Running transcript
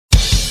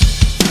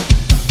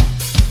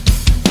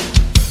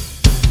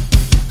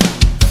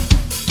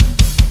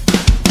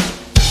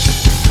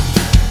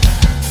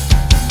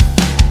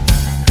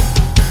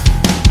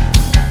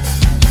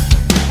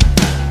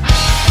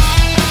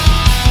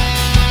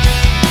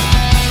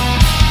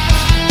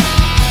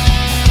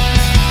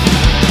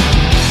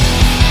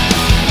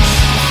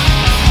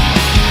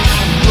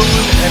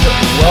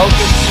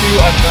to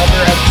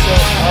another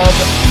episode of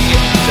the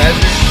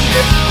Desert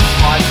Shift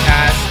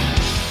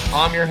Podcast.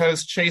 I'm your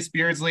host, Chase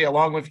Beardsley,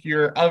 along with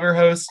your other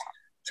host,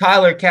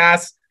 Tyler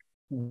Cass.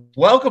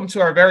 Welcome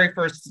to our very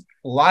first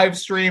live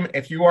stream.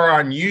 If you are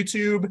on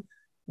YouTube,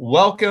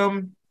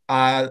 welcome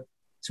to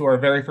our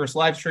very first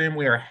live stream.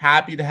 We are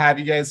happy to have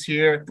you guys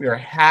here. We are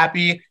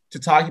happy to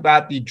talk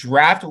about the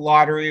draft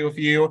lottery with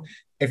you.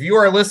 If you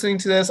are listening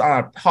to this on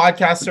a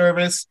podcast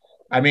service,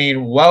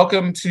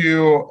 welcome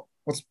to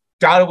what's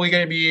undoubtedly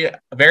going to be a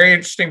very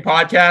interesting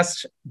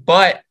podcast.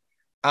 But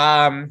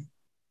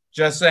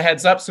just a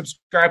heads up,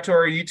 subscribe to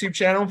our YouTube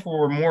channel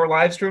for more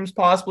live streams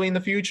possibly in the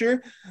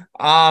future.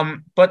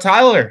 But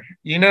Tyler,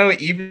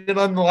 even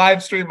on the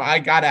live stream, I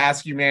got to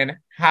ask you, man,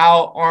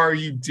 how are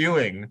you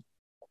doing?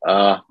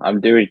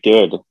 I'm doing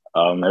good. It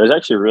was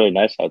actually really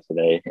nice out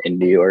today in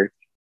New York.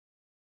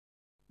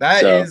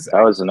 That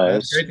was nice.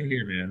 That's great to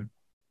hear, man.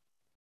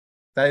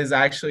 That is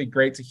actually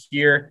great to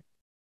hear.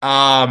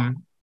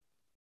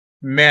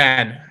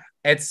 Man,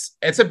 it's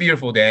a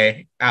beautiful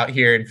day out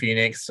here in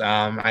Phoenix.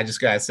 I just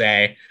gotta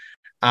say,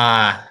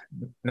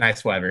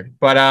 nice weather.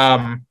 But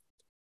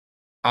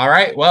all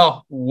right,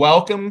 well,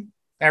 welcome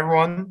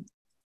everyone.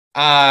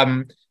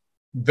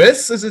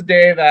 This is a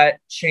day that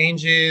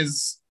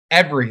changes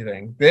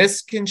everything.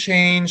 This can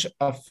change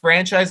a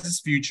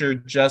franchise's future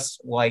just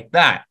like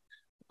that.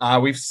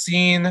 We've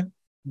seen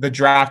the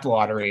draft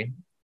lottery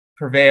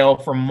prevail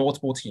from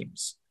multiple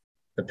teams.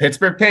 The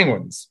Pittsburgh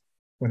Penguins,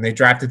 when they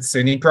drafted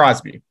Sidney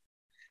Crosby.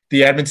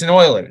 The Edmonton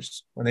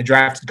Oilers, when they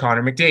drafted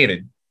Connor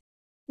McDavid.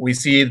 We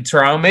see the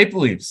Toronto Maple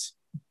Leafs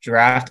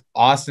draft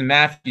Austin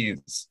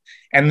Matthews.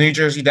 And New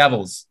Jersey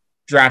Devils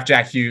draft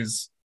Jack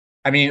Hughes.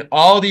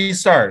 All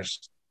these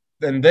stars.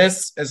 And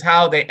this is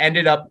how they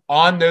ended up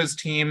on those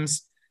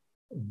teams.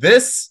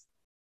 This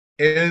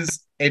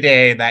is a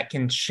day that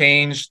can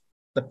change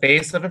the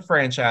face of a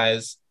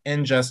franchise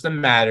in just a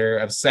matter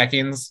of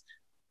seconds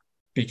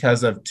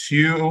because of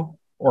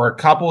a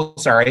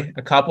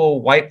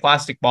couple white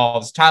plastic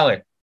balls.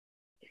 Tyler,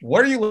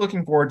 what are you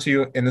looking forward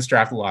to in this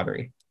draft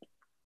lottery?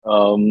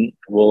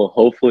 Well,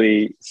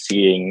 hopefully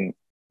seeing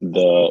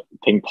the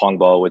ping pong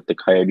ball with the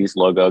Coyotes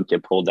logo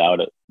get pulled out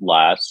at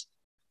last.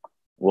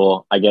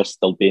 Well, I guess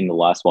they'll be in the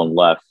last one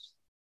left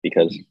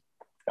because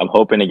I'm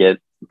hoping to get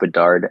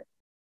Bedard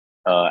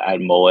at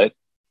mullet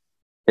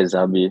because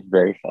that'll be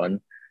very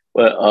fun.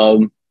 But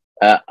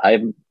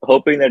I'm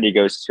hoping that he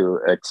goes to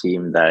a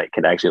team that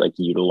could actually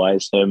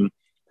utilize him,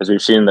 because we've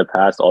seen in the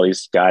past all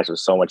these guys with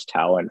so much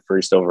talent,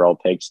 first overall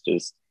picks,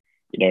 just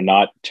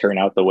not turn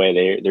out the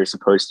way they're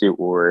supposed to,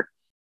 or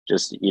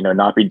just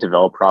not be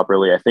developed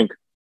properly. I think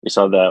we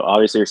saw that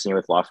obviously we're seeing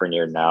with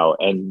Lafreniere now,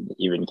 and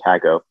even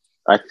Kako.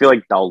 I feel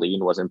like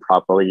Dahlin wasn't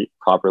properly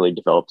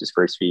developed his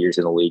first few years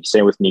in the league.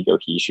 Same with Nico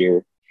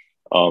Hischier.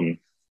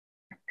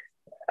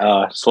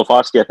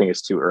 Slafkovsky, I think,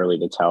 is too early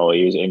to tell.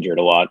 He was injured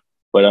a lot.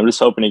 But I'm just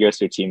hoping he goes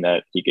to a team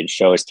that he can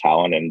show his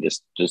talent and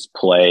just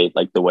play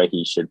the way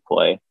he should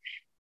play.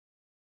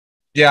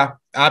 Yeah,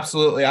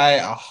 absolutely. I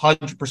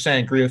 100%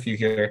 agree with you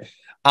here.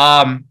 We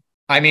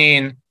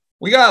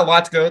got a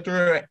lot to go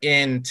through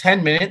in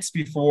 10 minutes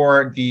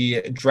before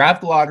the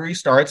draft lottery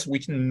starts. We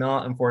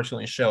cannot,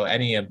 unfortunately, show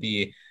any of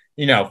the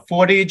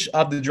footage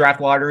of the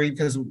draft lottery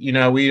because we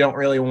don't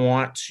really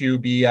want to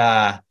be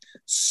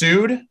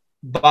sued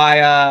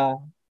by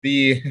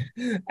the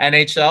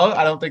NHL.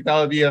 I don't think that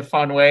would be a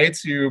fun way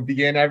to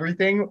begin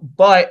everything.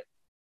 But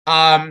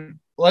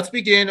let's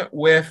begin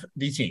with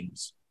the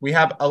teams. We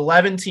have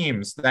 11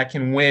 teams that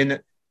can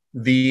win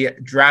the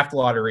draft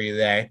lottery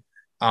today.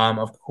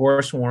 Of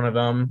course, one of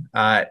them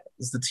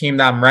is the team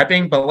that I'm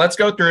repping, but let's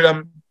go through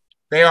them.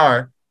 They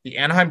are the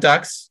Anaheim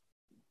Ducks,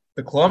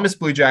 the Columbus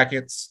Blue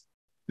Jackets,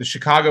 the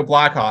Chicago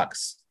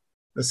Blackhawks,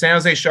 the San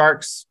Jose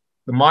Sharks,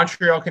 the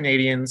Montreal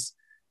Canadiens,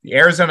 the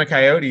Arizona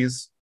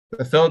Coyotes,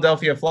 the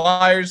Philadelphia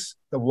Flyers,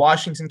 the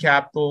Washington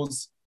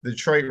Capitals, the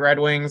Detroit Red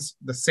Wings,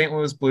 the St.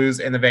 Louis Blues,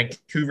 and the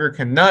Vancouver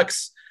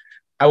Canucks.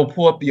 I will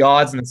pull up the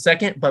odds in a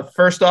second, but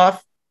first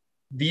off,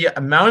 the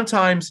amount of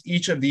times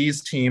each of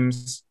these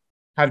teams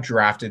have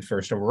drafted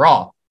first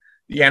overall.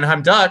 The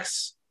Anaheim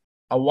Ducks,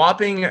 a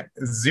whopping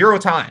 0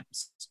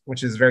 times,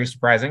 which is very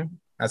surprising,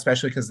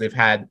 especially because they've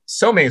had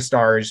so many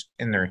stars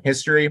in their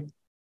history.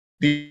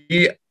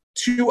 The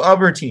 2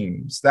 other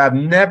teams that have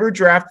never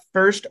drafted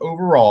first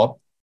overall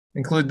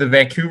include the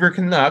Vancouver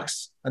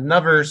Canucks,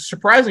 another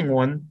surprising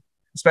one,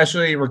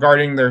 especially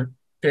regarding their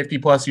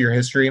 50-plus year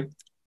history,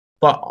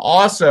 but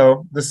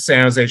also the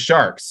San Jose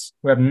Sharks,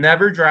 who have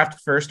never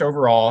drafted first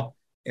overall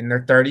in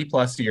their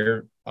 30-plus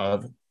year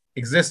of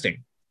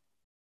existing.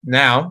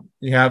 Now,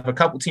 you have a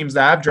couple teams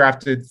that have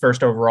drafted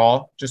first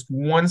overall just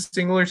one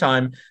singular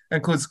time. That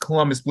includes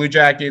Columbus Blue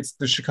Jackets,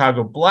 the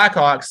Chicago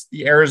Blackhawks,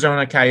 the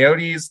Arizona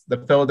Coyotes,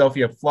 the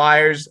Philadelphia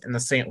Flyers, and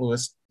the St.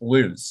 Louis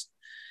Blues.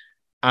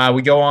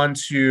 We go on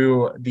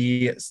to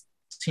the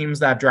teams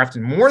that have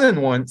drafted more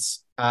than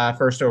once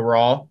first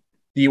overall.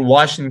 The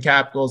Washington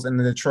Capitals and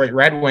the Detroit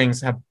Red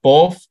Wings have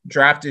both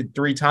drafted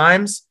 3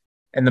 times.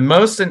 And the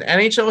most in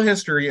NHL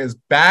history is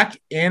back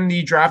in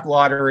the draft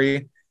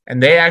lottery.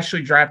 and they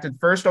actually drafted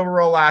first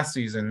overall last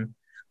season.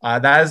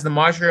 That is the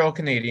Montreal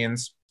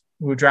Canadiens,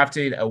 who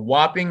drafted a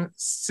whopping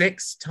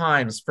 6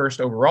 times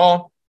first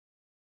overall.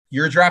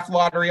 Your draft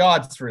lottery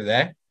odds for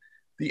that.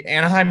 The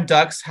Anaheim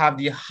Ducks have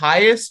the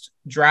highest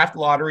draft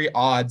lottery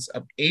odds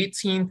of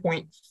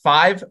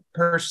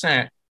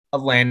 18.5%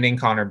 of landing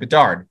Connor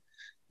Bedard.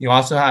 You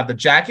also have the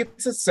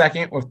Jackets at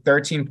second with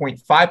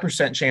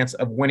 13.5% chance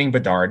of winning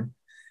Bedard.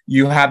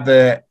 You have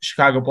the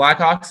Chicago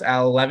Blackhawks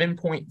at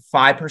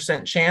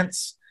 11.5%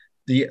 chance.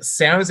 The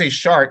San Jose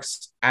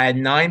Sharks at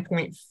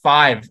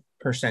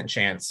 9.5%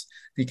 chance.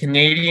 The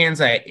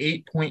Canadiens at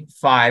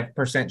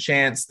 8.5%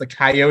 chance. The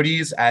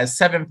Coyotes at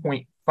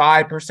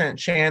 7.5%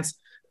 chance.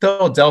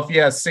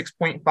 Philadelphia a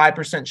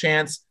 6.5%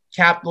 chance.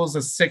 Capitals a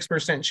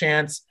 6%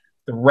 chance.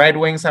 The Red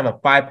Wings have a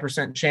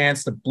 5%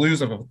 chance. The Blues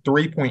have a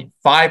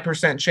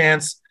 3.5%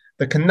 chance.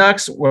 The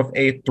Canucks with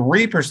a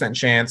 3%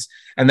 chance.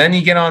 And then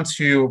you get on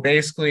to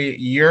basically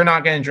you're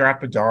not going to draft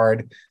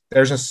Bedard.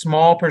 There's a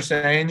small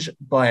percentage,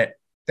 but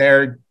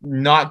they're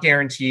not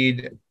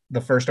guaranteed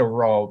the first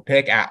overall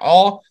pick at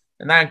all.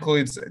 And that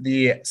includes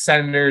the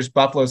Senators,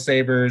 Buffalo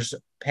Sabres,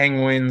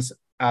 Penguins,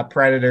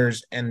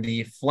 Predators, and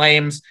the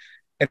Flames.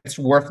 It's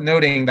worth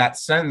noting that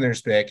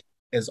Senators pick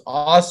is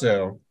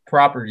also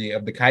property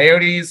of the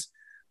Coyotes,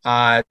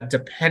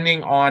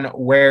 depending on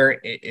where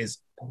it is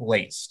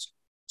placed.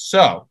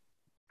 So,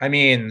 I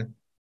mean,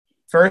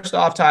 first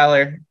off,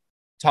 Tyler,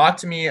 talk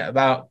to me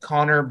about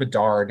Connor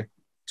Bedard.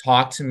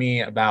 Talk to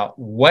me about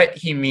what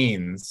he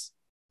means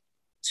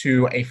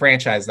to a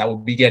franchise that will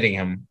be getting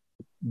him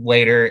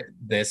later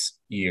this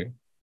year.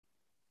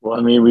 Well,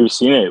 I mean, we've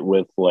seen it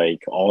with like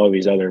all of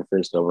these other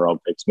first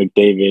overall picks,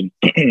 McDavid,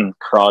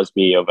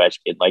 Crosby,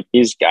 Ovechkin. Like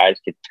these guys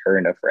could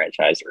turn a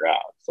franchise around.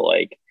 So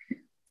like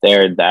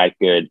they're that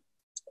good.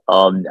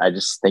 I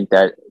just think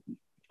that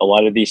a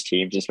lot of these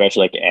teams,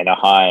 especially like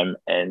Anaheim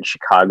and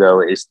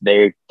Chicago,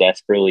 they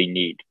desperately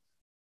need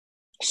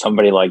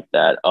somebody like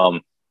that.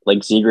 Like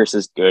Zegras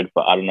is good,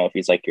 but I don't know if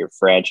he's like your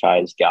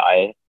franchise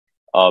guy.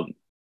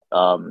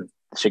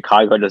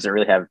 Chicago doesn't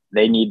really have.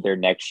 They need their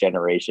next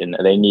generation.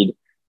 They need.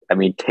 I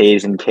mean,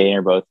 Taves and Kane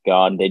are both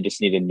gone. They just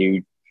need a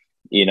new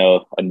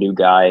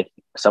guy,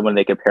 someone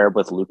they could pair up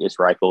with Lucas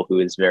Reichel, who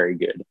is very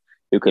good,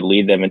 who could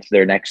lead them into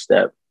their next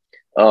step.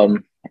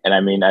 And I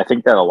mean, I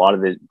think that a lot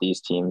of these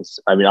teams,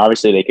 I mean,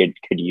 obviously they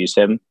could use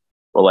him,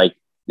 but like,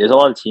 there's a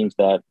lot of teams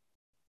that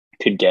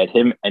could get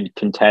him and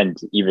contend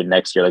even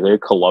next year.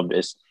 Like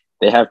Columbus,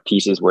 they have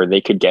pieces where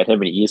they could get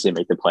him and easily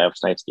make the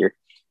playoffs next year.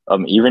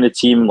 Even a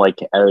team like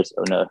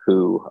Arizona,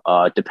 who,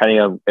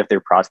 depending on if their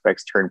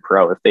prospects turn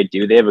pro, if they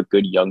do, they have a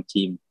good young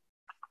team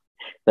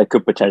that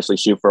could potentially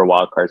shoot for a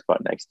wild card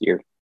spot next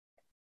year.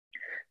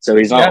 So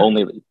he's not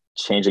only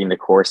changing the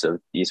course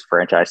of these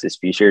franchises'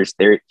 futures,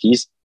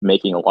 he's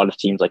making a lot of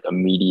teams like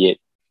immediate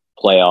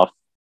playoff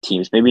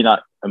teams, maybe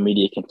not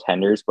immediate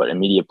contenders, but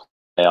immediate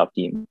playoff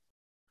teams.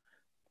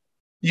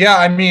 Yeah,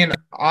 I mean,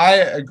 I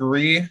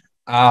agree.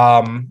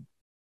 I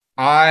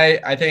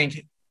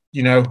think,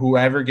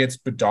 whoever gets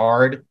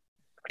Bedard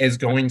is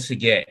going to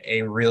get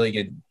a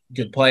really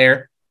good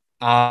player.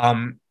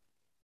 And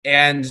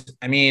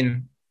I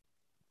mean,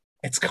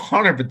 it's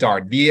Connor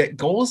Bedard. The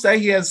goals that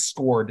he has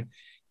scored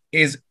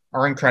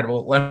are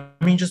incredible.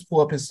 Let me just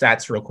pull up his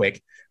stats real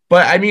quick.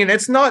 But I mean,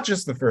 it's not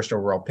just the first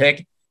overall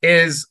pick. It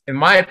is, in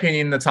my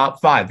opinion, the top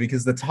 5,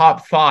 because the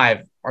top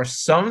 5 are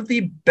some of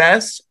the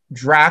best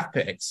draft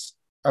picks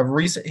of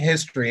recent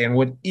history and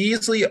would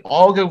easily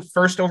all go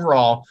first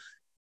overall.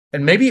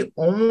 And maybe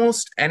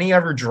almost any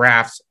other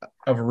drafts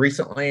of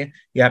recently,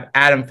 you have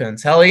Adam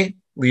Fantilli,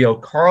 Leo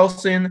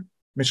Carlson,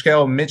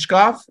 Mikhail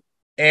Michkov,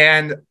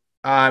 and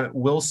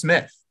Will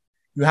Smith.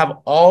 You have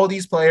all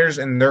these players,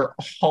 and they're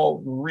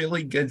all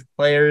really good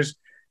players.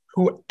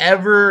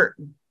 Whoever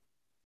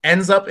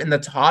ends up in the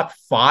top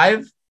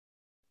 5,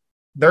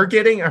 they're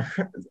getting a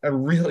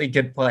really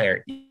good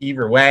player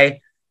either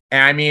way.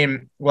 And I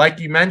mean, like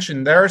you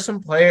mentioned, there are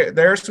some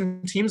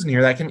teams in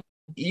here that can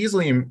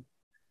easily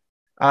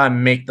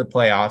make the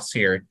playoffs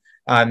here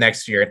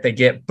next year if they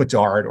get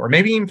Bedard or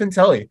maybe even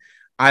Fantilli.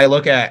 I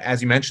look at,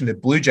 as you mentioned, the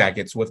Blue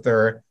Jackets with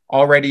their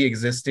already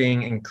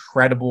existing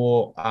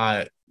incredible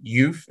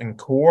youth and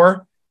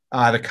core.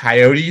 The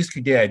Coyotes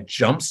could get a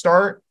jump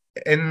start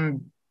into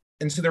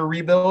their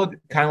rebuild,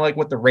 kind of like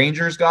what the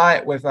Rangers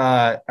got with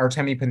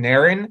Artemi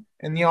Panarin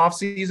in the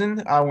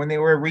offseason when they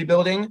were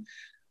rebuilding.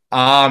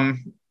 I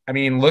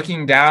mean,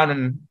 looking down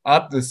and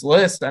up this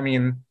list, I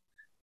mean,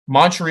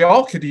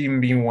 Montreal could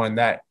even be one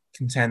that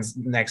contends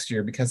next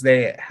year because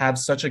they have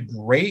such a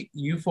great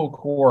youthful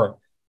core,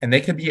 and they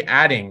could be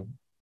adding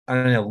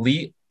an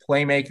elite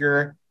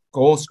playmaker,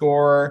 goal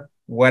scorer,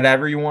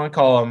 whatever you want to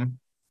call them,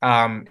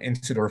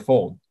 into their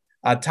fold.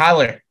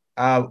 Tyler,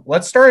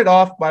 let's start it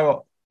off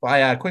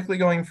by quickly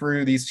going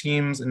through these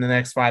teams in the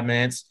next 5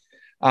 minutes,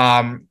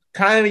 kind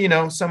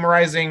of,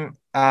 summarizing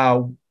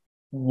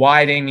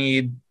why they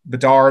need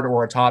Bedard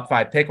or a top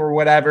 5 pick or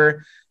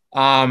whatever.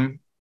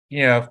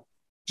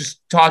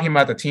 Just talking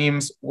about the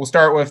teams, we'll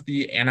start with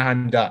the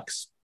Anaheim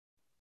Ducks.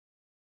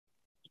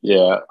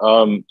 Yeah.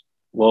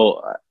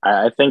 Well,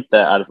 I think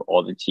that out of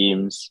all the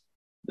teams,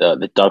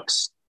 the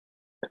Ducks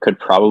could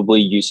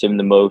probably use him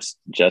the most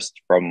just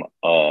from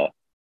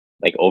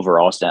like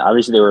overall stand.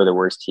 Obviously, they were the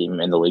worst team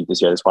in the league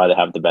this year. That's why they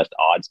have the best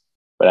odds.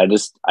 But I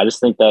just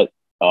think that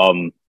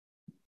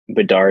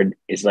Bedard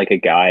is like a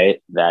guy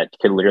that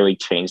could literally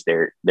change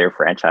their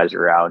franchise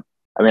around.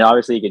 I mean,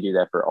 obviously, you could do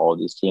that for all of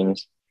these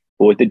teams,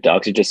 but with the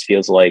Ducks, it just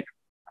feels like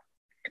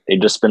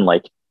they've just been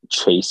like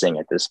chasing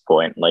at this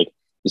point. Like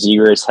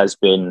Zegras has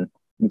been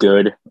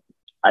good.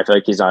 I feel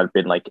like he's not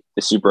been like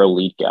the super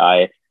elite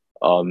guy.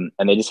 And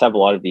they just have a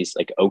lot of these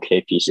like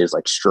okay pieces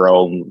like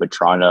Strome,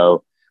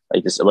 Vetrano,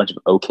 like just a bunch of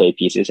okay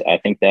pieces. I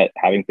think that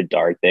having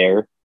Bedard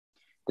there,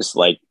 just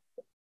like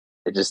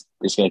it just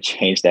is going to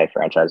change that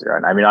franchise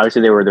around. I mean,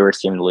 obviously they were the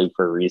worst team in the league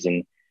for a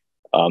reason.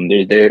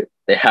 They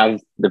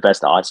have the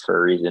best odds for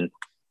a reason,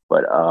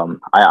 but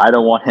I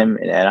don't want him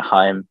in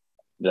Anaheim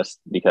just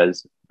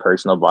because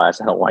personal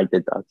bias. I don't like the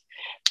Ducks,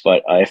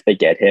 but if they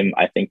get him,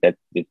 I think that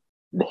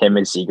him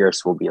and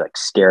Zegers will be like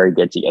scary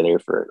get together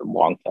for a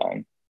long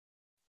time.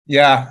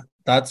 Yeah,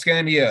 that's going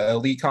to be an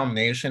elite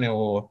combination. It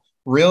will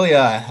really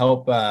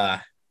help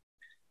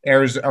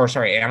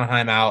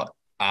Anaheim out,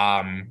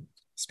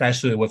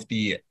 especially with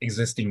the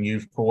existing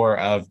youth core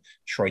of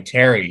Troy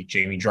Terry,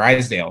 Jamie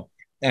Drysdale,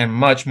 and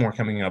much more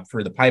coming up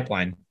for the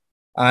pipeline.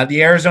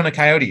 The Arizona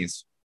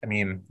Coyotes. I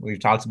mean, we've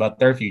talked about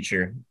their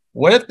future.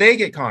 What if they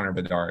get Connor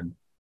Bedard?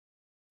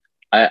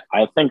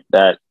 I think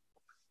that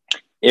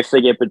if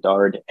they get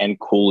Bedard and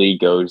Cooley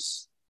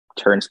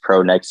turns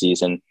pro next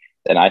season,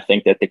 then I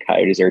think that the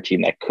Coyotes are a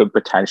team that could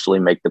potentially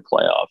make the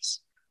playoffs,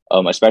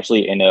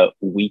 especially in a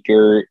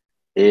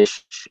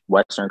weaker-ish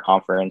Western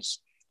Conference.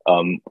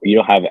 You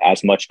don't have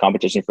as much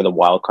competition for the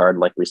wild card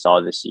like we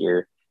saw this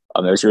year.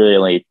 There's really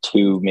only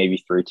two,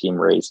 maybe three-team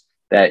race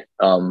that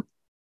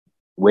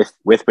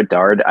with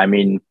Bedard, I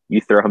mean, you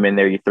throw him in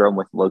there, you throw him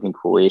with Logan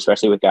Cooley,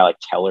 especially with a guy like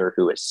Keller,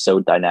 who is so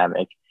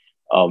dynamic.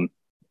 And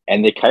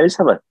the Coyotes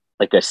have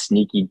a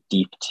sneaky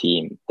deep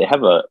team. They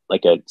have a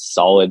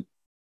solid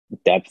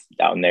depth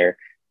down there.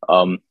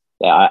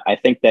 I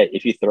think that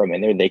if you throw them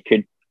in there, they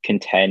could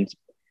contend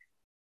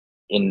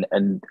in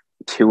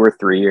 2 or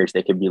 3 years.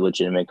 They could be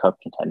legitimate cup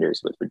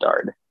contenders with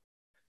Bedard.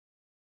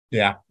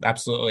 Yeah,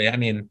 absolutely. I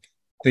mean,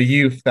 the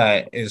youth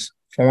that is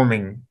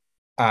forming,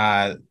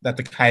 that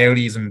the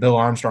Coyotes and Bill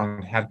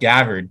Armstrong have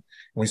gathered.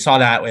 We saw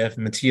that with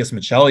Matias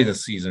Michelli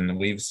this season.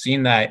 We've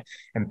seen that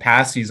in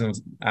past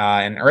seasons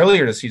and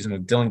earlier this season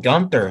with Dylan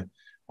Gunther.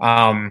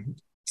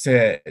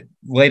 To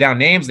lay down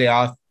names, they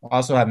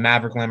also have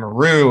Maverick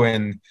Lamoureux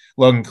and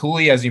Logan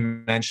Cooley, as you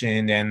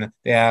mentioned, and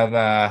they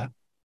have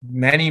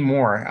many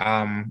more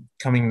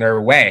coming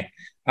their way.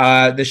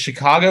 The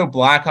Chicago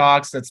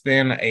Blackhawks, that's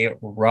been a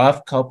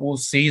rough couple of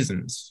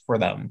seasons for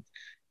them.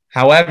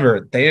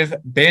 However, they've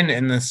been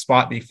in this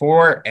spot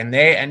before, and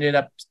they ended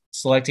up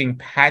selecting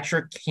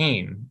Patrick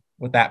Kane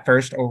with that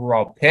first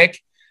overall pick.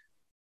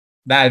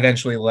 That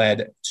eventually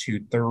led to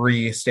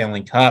 3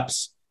 Stanley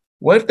Cups.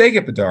 What if they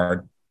get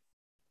Bedard?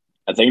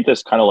 I think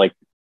this kind of like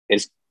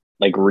is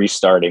like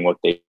restarting what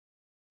they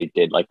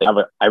did. Like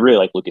I really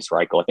like Lucas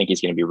Reichel. I think he's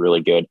going to be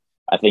really good.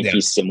 I think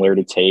he's similar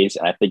to Taves,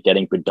 and I think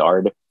getting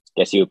Bedard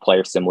gets you a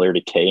player similar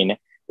to Kane,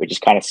 which is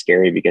kind of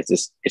scary because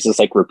it's just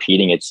like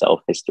repeating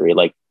itself history.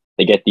 Like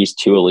they get these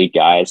 2 elite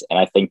guys, and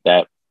I think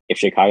that if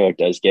Chicago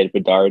does get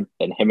Bedard,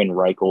 then him and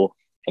Reichel,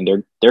 and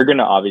they're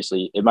gonna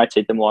obviously it might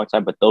take them a long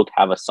time, but they'll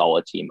have a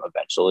solid team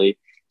eventually.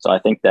 So I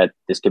think that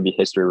this could be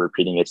history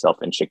repeating itself,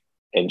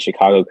 and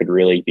Chicago could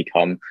really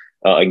become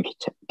a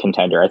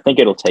contender. I think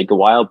it'll take a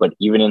while, but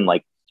even in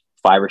like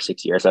 5 or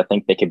 6 years, I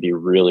think they could be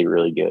really,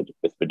 really good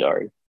with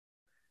Bedard.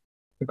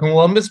 The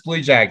Columbus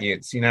Blue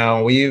Jackets,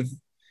 we've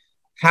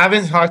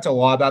haven't talked a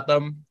lot about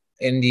them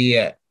in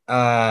the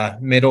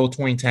middle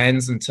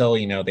 2010s until,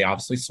 they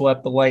obviously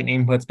swept the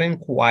Lightning, but it's been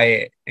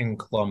quiet in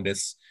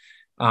Columbus.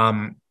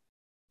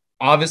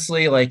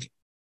 Obviously, like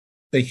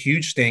the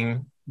huge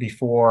thing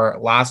before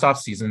last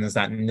offseason is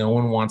that no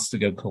one wants to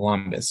go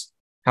Columbus.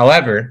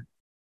 However,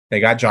 they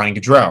got Johnny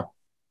Gaudreau,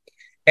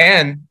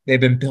 and they've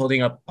been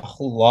building up a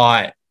whole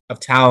lot of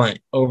talent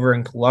over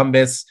in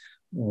Columbus.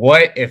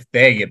 What if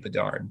they get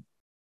Bedard?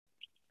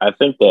 I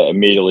think that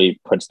immediately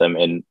puts them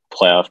in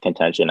playoff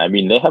contention. I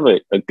mean, they have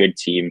a good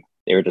team.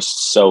 They were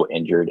just so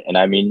injured. And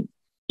I mean,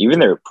 even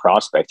their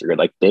prospects are good.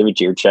 Like David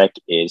Jiricek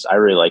I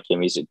really like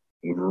him. He's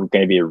going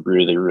to be a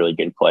really, really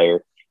good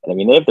player. And I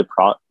mean, they have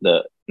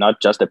the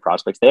not just the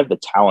prospects, they have the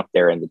talent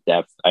there and the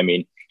depth. I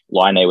mean,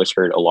 Laine was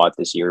hurt a lot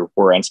this year.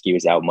 Werenski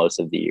was out most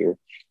of the year.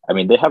 I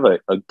mean, they have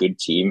a good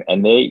team,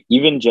 and they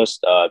even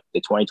just the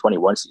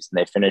 2021 season,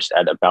 they finished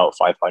at about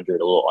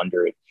 500, a little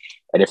under it.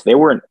 And if they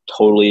weren't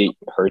totally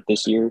hurt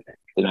this year,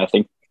 then I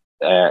think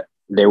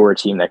they were a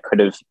team that could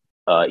have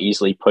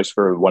easily pushed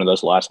for one of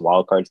those last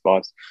wild card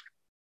spots.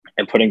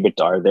 And putting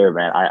Bedard there,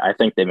 man, I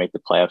think they make the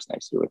playoffs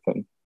next year with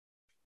him.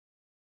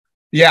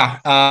 Yeah,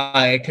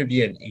 it could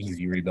be an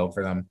easy rebuild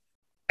for them.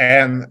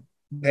 And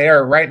they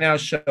are right now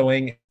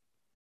showing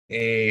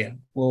a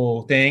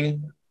little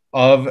thing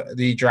of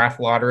the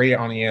draft lottery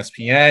on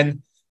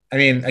ESPN. I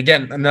mean,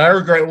 again,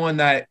 another great one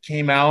that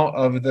came out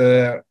of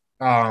the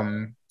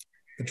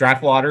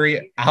draft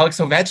lottery, Alex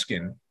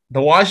Ovechkin.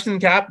 The Washington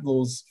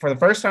Capitals, for the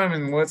first time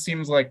in what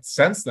seems like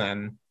since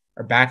then,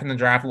 are back in the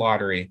draft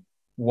lottery.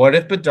 What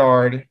if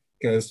Bedard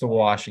goes to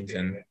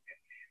Washington?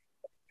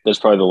 That's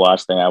probably the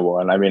last thing I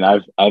want. I mean,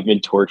 I've been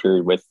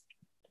tortured with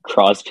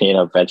Crosby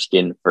and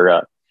Ovechkin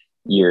for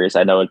years.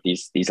 I know what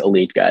these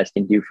elite guys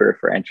can do for a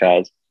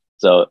franchise.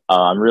 So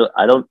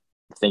I don't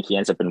think he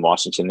ends up in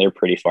Washington. They're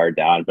pretty far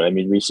down, but I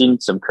mean, we've seen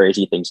some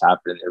crazy things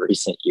happen in the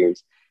recent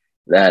years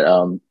that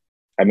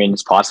I mean,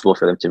 it's possible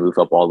for them to move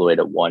up all the way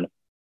to one.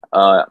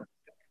 Uh,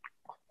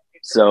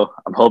 so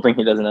I'm hoping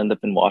he doesn't end up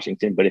in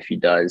Washington, but if he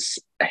does,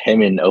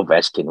 him and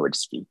Ovechkin would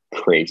just be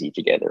crazy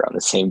together on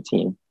the same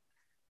team.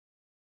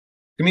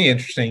 It's gonna be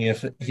interesting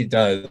if he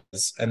does,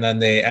 and then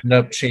they end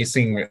up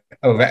chasing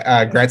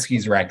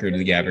Gretzky's record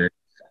together.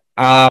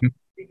 Um,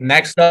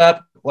 Next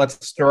up,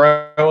 let's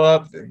throw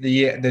up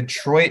the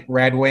Detroit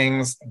Red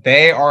Wings.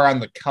 They are on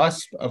the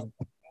cusp of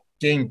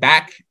getting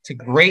back to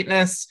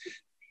greatness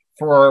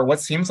for what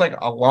seems like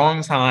a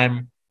long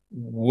time.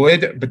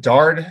 Would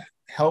Bedard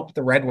help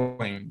the Red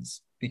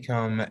Wings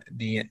become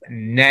the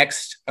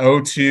next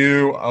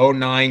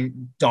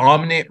 02-09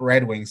 dominant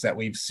Red Wings that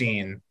we've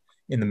seen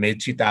in the mid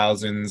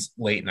 2000s,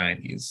 late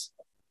 90s?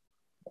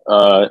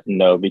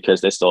 No, because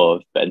they still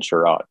have Ben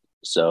Sherratt.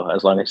 So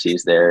as long as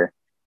he's there,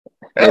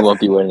 they won't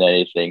be winning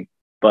anything.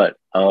 But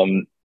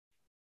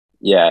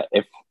yeah,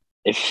 if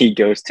he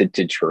goes to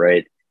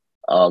Detroit,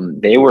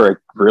 they were a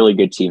really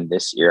good team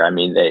this year. I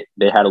mean,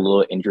 they had a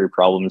little injury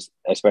problems,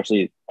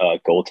 especially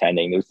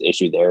goaltending. There's the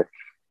issue there.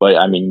 But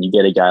I mean, you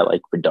get a guy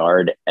like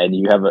Bedard, and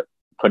you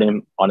put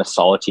him on a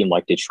solid team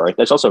like Detroit.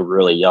 That's also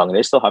really young.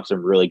 They still have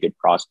some really good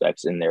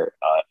prospects in their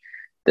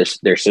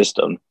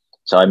system.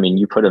 So I mean,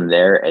 you put him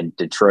there, and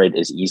Detroit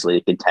is easily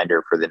a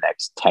contender for the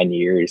next 10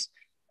 years.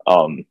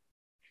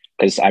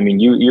 Because I mean,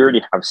 you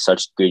already have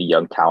such good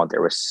young talent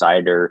there with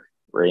Sider,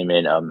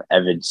 Raymond,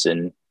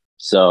 Evanson.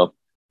 So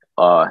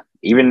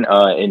even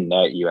in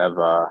net, you have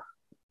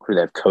who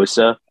they have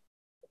Kosa,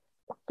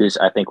 who's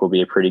I think will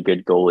be a pretty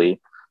good goalie.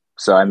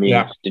 So I mean,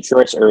 yeah.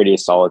 Detroit's already a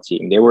solid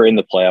team. They were in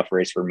the playoff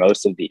race for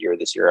most of the year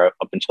this year,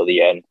 up until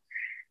the end.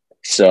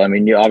 So I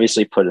mean, you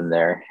obviously put them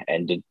there,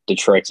 and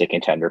Detroit's a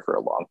contender for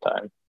a long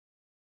time.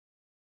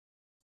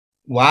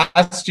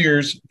 Last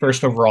year's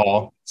first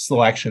overall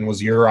selection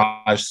was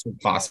Juraj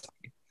Slafkovsky,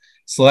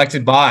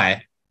 selected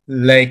by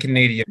Les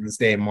Canadiens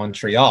de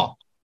Montreal.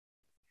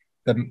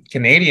 The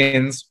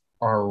Canadiens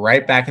are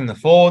right back in the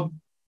fold.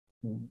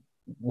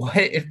 What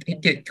if they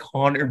get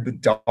Connor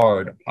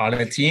Bedard on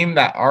a team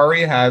that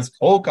already has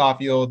Cole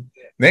Caulfield,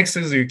 Nick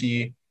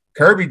Suzuki,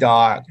 Kirby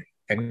Dach,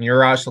 and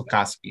Juraj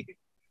Slafkovsky?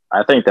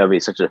 I think that'd be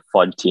such a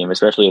fun team,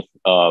 especially if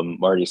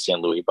Marty St.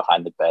 Louis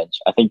behind the bench.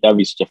 I think that'd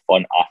be such a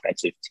fun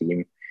offensive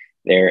team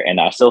there. And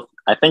I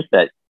think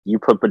that you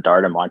put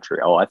Bedard in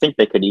Montreal, I think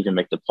they could even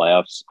make the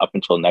playoffs up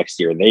until next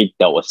year. They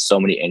dealt with so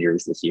many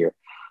injuries this year.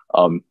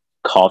 I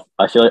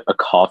feel like a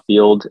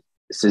Caulfield,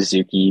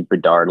 Suzuki,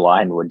 Bedard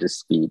line would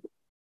just be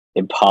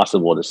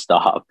impossible to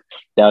stop.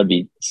 I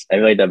feel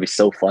like that'd be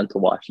so fun to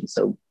watch and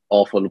so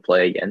awful to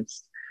play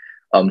against.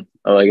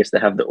 I guess they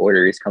have the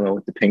Oilers coming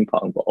with the ping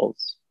pong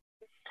balls.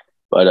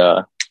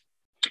 But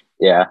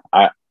yeah,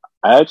 I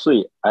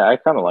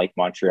kind of like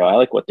Montreal. I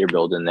like what they're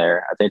building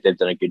there. I think they've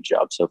done a good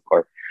job so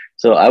far.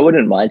 So I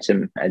wouldn't mind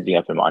him ending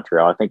up in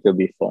Montreal. I think it'll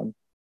be fun.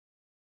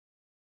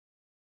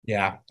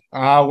 Yeah.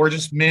 We're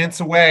just minutes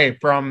away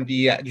from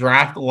the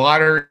draft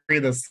lottery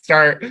to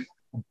start.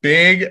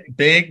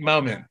 Big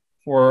moment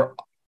for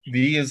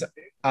these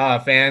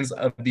fans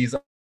of these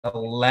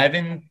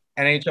 11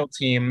 NHL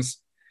teams.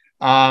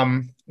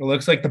 It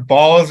looks like the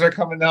balls are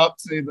coming up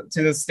to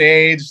the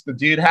stage. The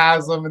dude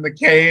has them in the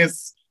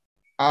case.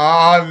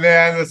 Oh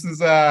man, this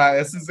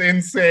is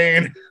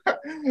insane.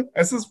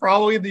 This is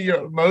probably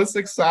the most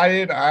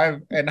excited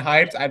and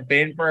hyped I've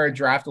been for a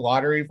draft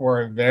lottery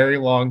for a very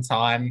long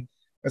time,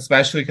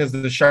 especially because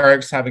the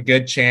Sharks have a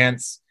good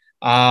chance.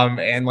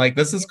 And like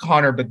this is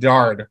Connor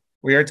Bedard.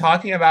 We are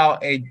talking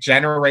about a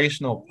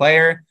generational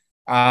player.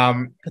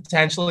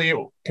 Potentially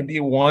can be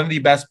one of the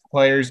best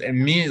players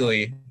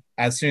immediately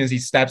as soon as he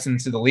steps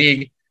into the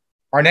league.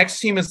 Our next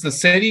team is the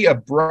city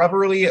of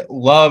brotherly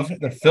love,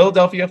 the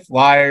Philadelphia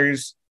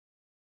Flyers.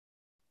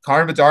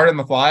 Connor Bedard and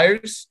the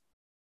Flyers.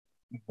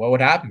 What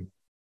would happen?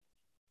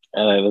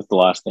 That's the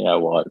last thing I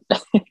want.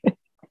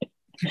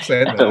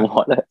 I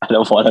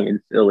don't want him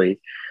in Philly.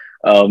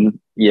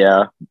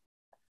 Yeah,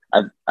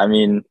 I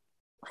mean,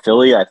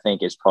 Philly, I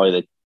think, is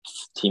probably the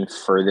team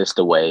furthest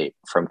away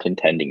from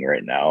contending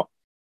right now,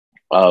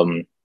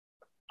 or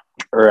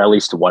at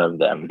least one of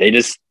them. They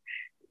just,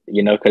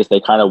 because they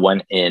kind of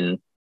went in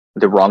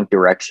the wrong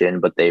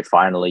direction, but they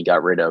finally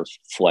got rid of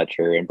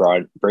Fletcher and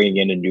bringing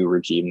in a new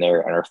regime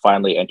there and are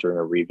finally entering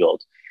a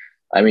rebuild.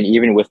 I mean,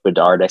 even with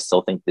Bedard, I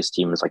still think this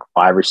team is like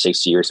 5 or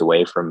 6 years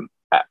away from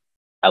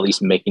at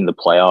least making the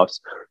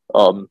playoffs.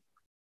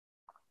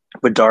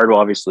 Bedard will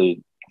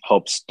obviously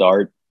help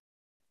start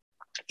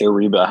their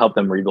rebuild, help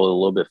them rebuild a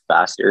little bit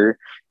faster,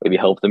 maybe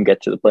help them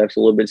get to the playoffs a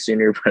little bit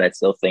sooner. But I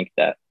still think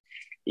that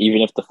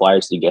even if the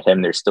Flyers do get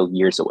him, they're still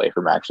years away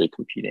from actually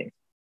competing.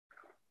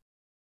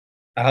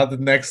 The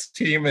next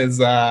team is,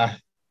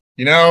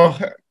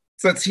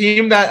 it's a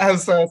team that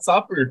has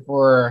suffered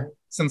for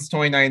since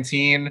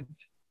 2019.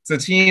 It's a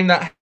team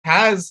that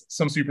has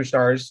some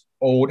superstars,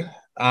 old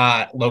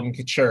Logan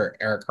Couture,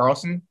 Eric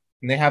Carlson,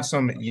 and they have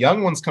some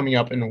young ones coming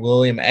up in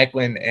William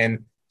Eklund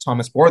and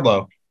Thomas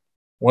Bordlow.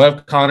 What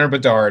if Connor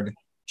Bedard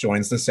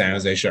joins the San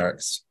Jose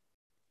Sharks?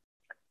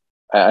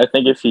 I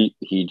think if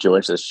he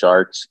joins the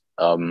Sharks,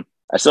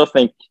 I still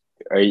think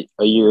a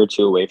year or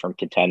two away from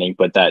contending,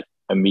 but that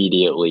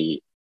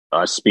immediately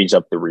speeds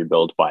up the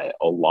rebuild by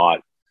a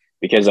lot.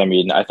 Because I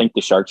mean, I think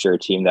the Sharks are a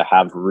team that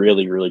have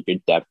really, really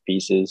good depth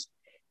pieces,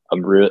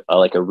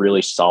 like a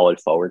really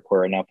solid forward core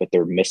right now, but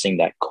they're missing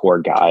that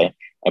core guy.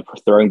 And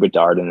throwing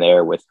Bedard in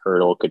there with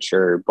Hurdle,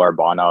 Couture,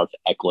 Barbanov,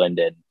 Eklund,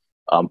 and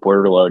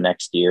Borderlo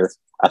next year,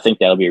 I think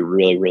that'll be a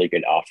really, really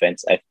good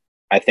offense.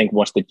 I think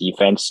once the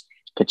defense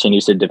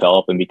continues to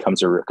develop and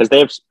becomes because they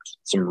have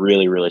some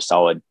really, really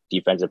solid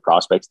defensive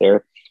prospects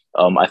there.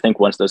 I think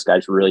once those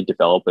guys really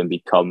develop and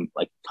come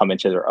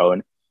into their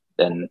own,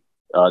 then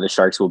the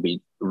Sharks will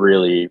be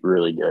really,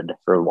 really good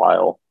for a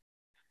while.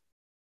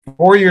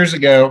 4 years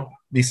ago,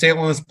 the St.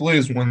 Louis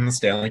Blues won the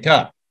Stanley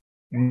Cup.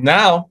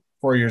 Now,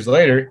 4 years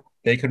later,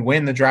 they could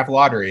win the draft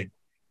lottery.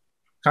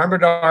 Connor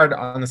Bedard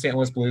on the St.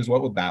 Louis Blues,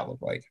 what would that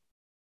look like?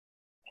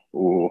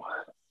 Ooh,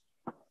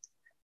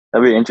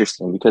 that'd be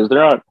interesting because they're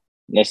not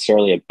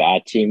necessarily a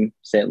bad team,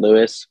 St.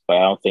 Louis, but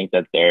I don't think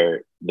that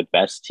they're the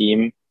best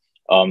team.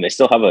 They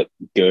still have a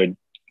good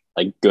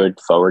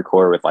forward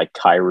core with like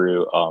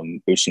Kyrou,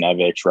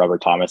 Buchnevich,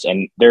 Robert Thomas,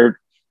 and they're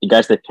the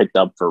guys that picked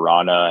up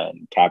Verana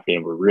and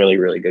Captain were really,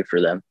 really good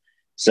for them.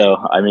 So,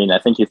 I mean, I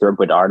think you throw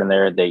Bedard in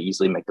there, they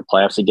easily make the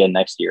playoffs again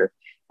next year.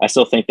 I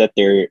still think that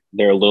they're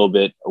a little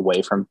bit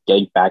away from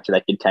getting back to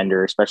that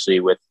contender, especially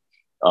with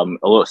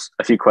a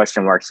few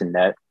question marks in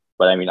net.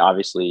 But I mean,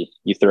 obviously,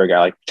 you throw a guy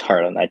like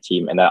Bedard on that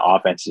team, and that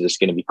offense is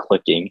just going to be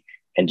clicking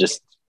and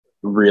just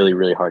really,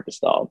 really hard to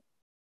stop.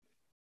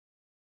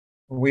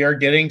 We are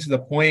getting to the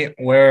point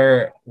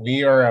where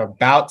we are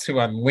about to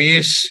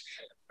unleash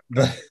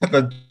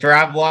the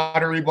draft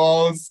lottery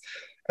balls.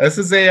 This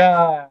is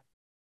a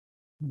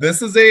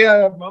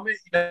moment.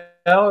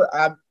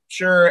 I'm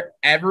sure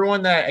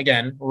everyone that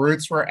again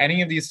roots for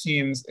any of these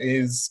teams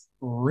is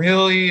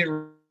really,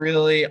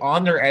 really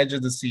on their edge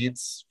of the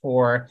seats.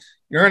 For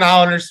you're an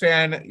Islanders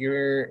fan,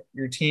 your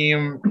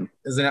team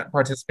isn't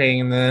participating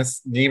in this.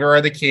 Neither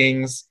are the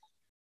Kings.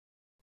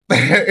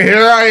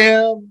 Here I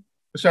am.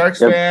 Sharks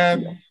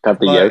fan, got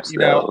the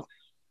but,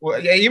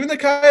 well, yeah, even the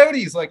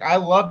Coyotes. Like, I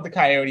love the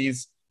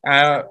Coyotes.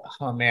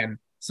 Oh man,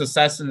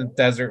 success in the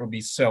desert would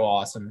be so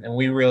awesome, and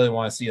we really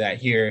want to see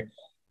that here.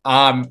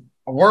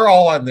 We're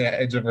all on the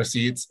edge of our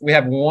seats. We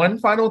have one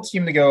final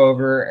team to go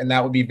over, and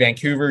that would be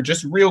Vancouver.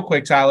 Just real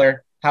quick,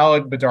 Tyler, how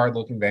would Bedard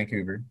look in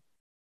Vancouver?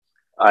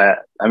 I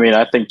mean,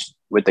 I think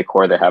with the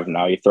core they have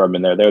now, you throw them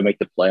in there, they would make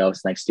the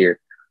playoffs next year.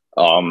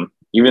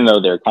 Even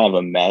though they're kind of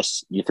a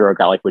mess, you throw a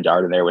guy like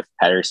Bedard in there with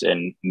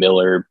Pedersen,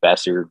 Miller,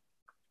 Besser,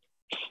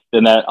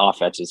 then that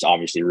offense is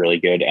obviously really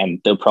good,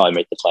 and they'll probably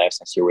make the playoffs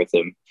next year with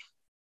him.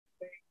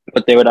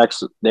 But they would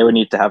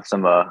need to have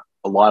a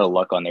lot of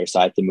luck on their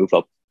side to move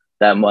up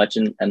that much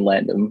and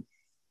land him.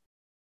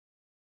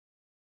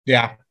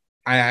 Yeah,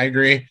 I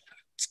agree.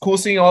 It's cool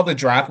seeing all the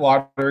draft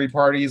lottery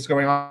parties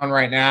going on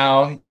right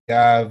now. You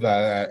have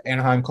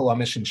Anaheim,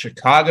 Columbus, and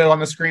Chicago on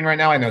the screen right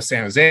now. I know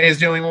San Jose is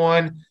doing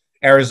one.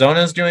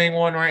 Arizona's doing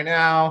one right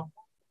now.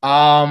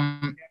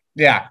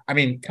 Yeah, I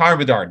mean, Connor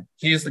Bedard,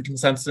 he's the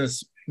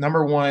consensus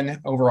number one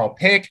overall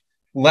pick,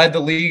 led the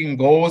league in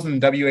goals in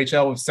the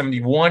WHL with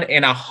 71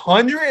 and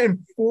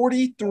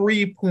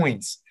 143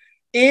 points.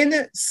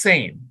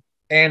 Insane.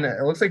 And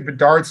it looks like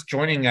Bedard's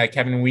joining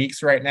Kevin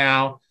Weeks right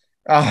now.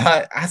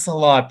 That's a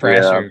lot of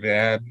pressure,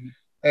 man.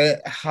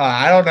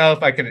 I don't know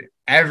if I could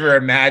ever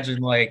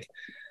imagine like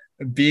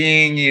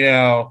being,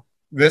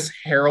 this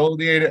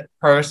heralded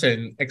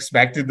person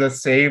expected to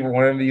save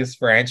one of these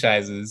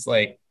franchises.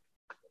 Like,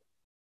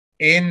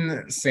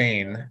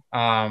 insane.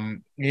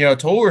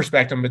 Total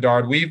respect on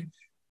Bedard. We've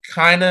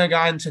kind of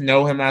gotten to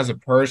know him as a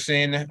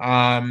person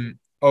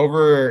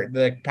over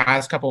the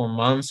past couple of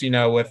months,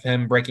 with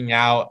him breaking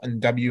out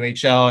in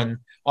WHL and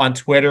on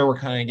Twitter, we're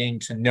kind of getting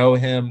to know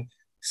him.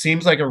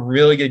 Seems like a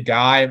really good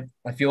guy.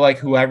 I feel like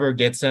whoever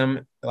gets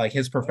him, like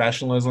his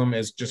professionalism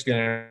is just going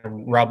to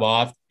rub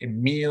off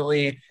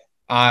immediately.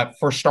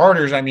 For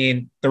starters, I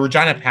mean, the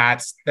Regina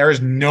Pats, there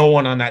is no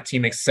one on that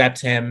team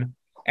except him.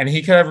 And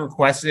he could have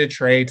requested a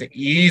trade to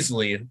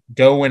easily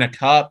go win a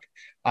cup.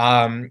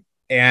 And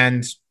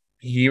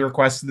he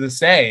requested to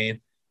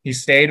stay. He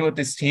stayed with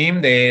his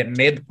team. They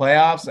made the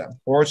playoffs.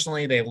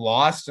 Unfortunately, they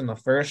lost in the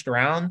first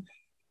round.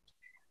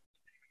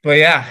 But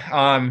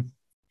yeah,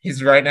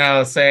 he's right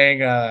now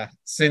saying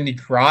Sidney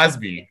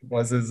Crosby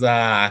was his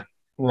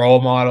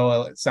role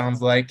model, it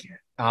sounds like.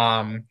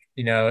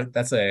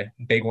 that's a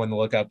big one to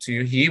look up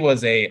to. He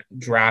was a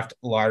draft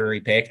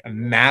lottery pick, a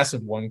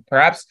massive one,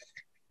 perhaps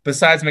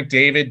besides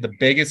McDavid, the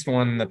biggest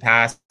one in the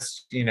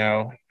past,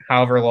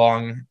 however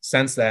long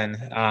since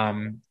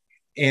then,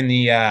 in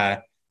the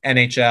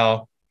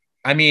NHL.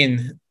 I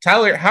mean,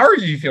 Tyler, how are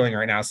you feeling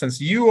right now? Since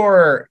you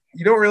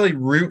don't really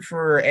root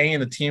for any of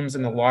the teams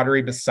in the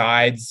lottery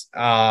besides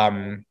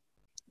the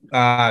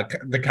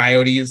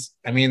Coyotes.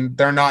 I mean,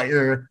 they're not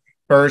your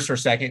first or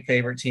second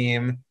favorite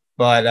team,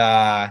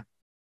 but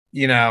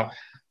you know,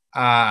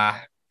 how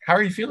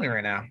are you feeling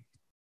right now?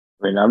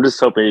 I mean, I'm just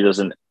hoping he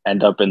doesn't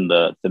end up in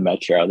the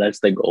Metro.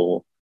 That's the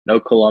goal. No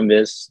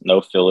Columbus,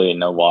 no Philly,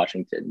 no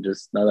Washington.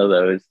 Just none of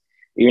those.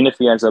 Even if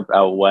he ends up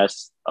out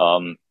west,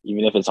 even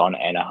if it's on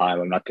Anaheim,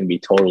 I'm not going to be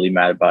totally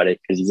mad about it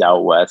because he's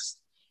out west.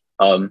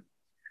 Um,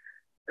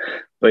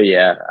 but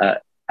yeah,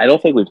 I don't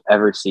think we've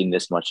ever seen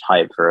this much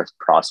hype for a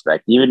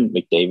prospect. Even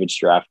McDavid's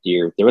draft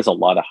year, there was a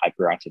lot of hype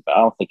around it, but I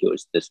don't think it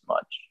was this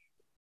much.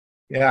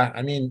 Yeah,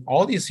 I mean,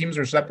 all these teams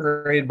are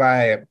separated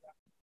by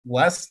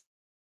less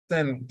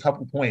than a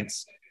couple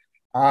points.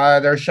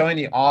 They're showing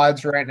the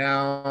odds right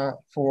now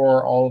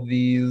for all of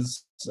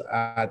these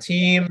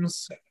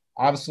teams.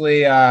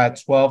 Obviously,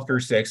 12 through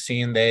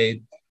 16,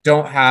 they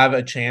don't have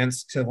a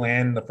chance to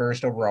land the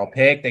first overall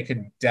pick. They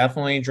could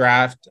definitely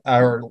draft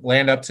or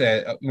land up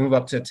to move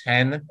up to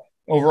 10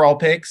 overall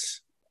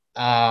picks.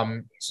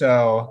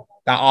 So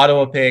that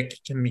Ottawa pick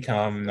can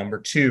become number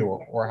 2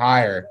 or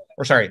higher,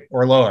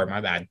 or lower.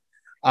 My bad.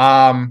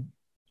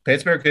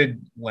 Pittsburgh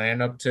could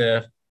land up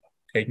to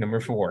pick number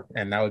 4,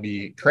 and that would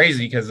be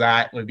crazy because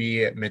that would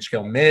be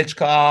Mitchell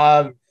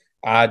Michkov,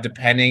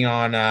 depending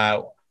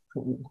on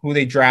who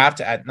they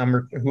draft at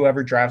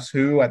whoever drafts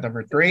who at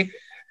number 3.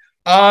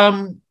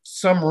 Some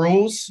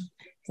rules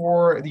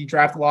for the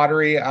draft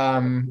lottery.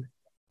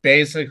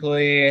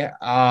 Basically,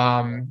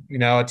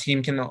 a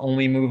team can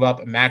only move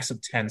up a max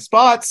of 10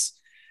 spots.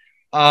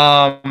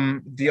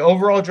 The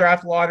overall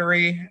draft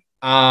lottery,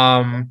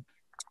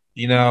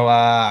 you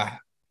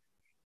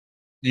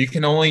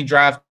can only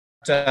draft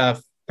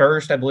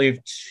first, I believe,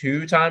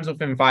 2 times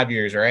within 5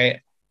 years, right?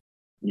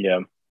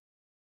 Yeah.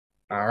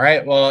 All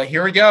right. Well,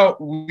 here we go.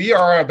 We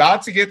are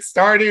about to get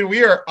started.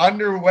 We are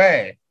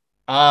underway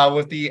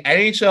with the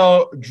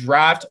NHL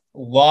Draft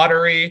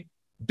Lottery.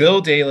 Bill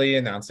Daly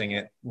announcing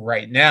it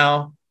right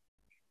now.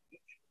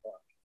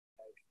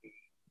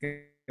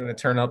 I'm going to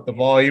turn up the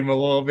volume a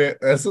little bit.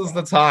 This is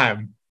the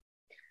time.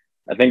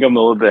 I think I'm a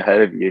little bit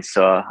ahead of you,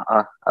 so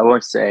I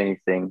won't say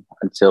anything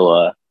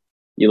until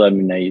you let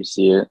me know you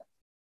see it.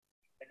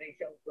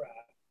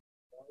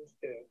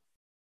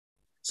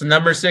 So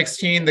number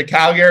 16, the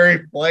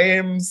Calgary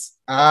Flames.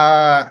 They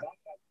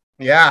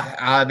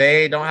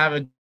don't have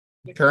a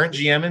current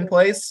GM in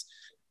place,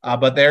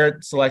 but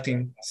they're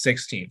selecting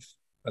 16th.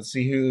 Let's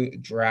see who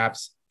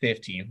drafts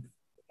 15th.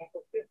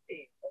 Number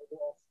 15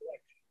 overall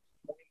selection,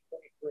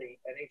 2023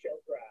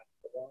 NHL draft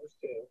belongs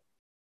to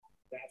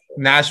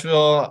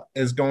Nashville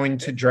is going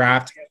to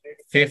draft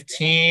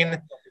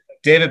 15.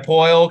 David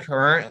Poile,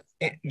 current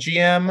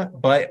GM,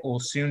 but will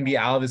soon be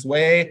out of his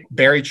way.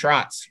 Barry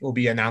Trotz will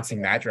be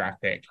announcing that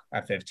draft pick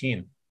at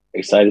 15.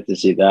 Excited to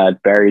see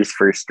that. Barry's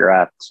first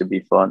draft should be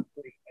fun.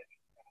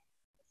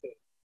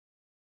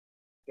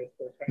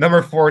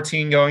 Number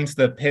 14 going to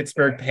the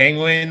Pittsburgh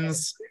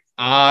Penguins.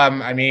 They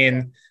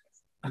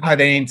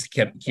need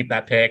to keep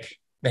that pick.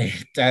 They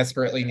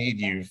desperately need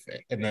you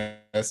in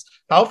this.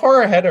 How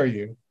far ahead are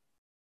you?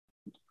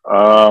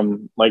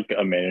 Like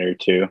a minute or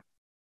 2.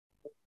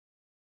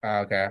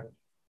 Okay.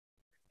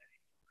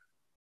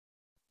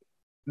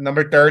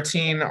 Number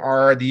 13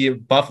 are the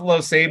Buffalo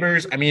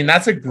Sabres. I mean,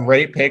 that's a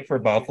great pick for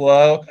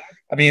Buffalo.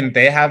 I mean,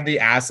 they have the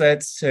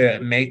assets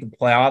to make the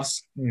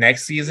playoffs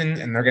next season,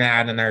 and they're going to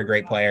add another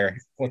great player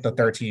with the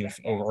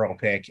 13th overall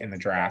pick in the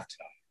draft.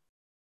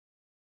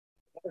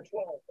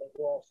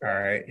 All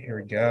right, here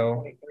we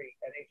go.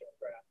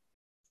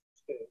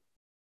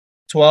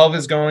 12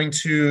 is going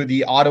to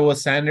the Ottawa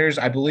Senators.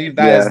 I believe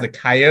that is the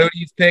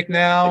Coyotes pick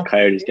now. The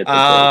Coyotes get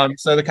the pick.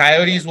 So the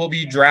Coyotes will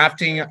be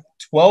drafting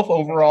 12th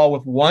overall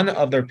with one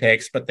of their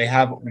picks, but they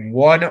have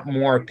one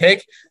more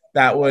pick.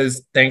 That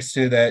was thanks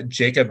to the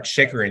Jacob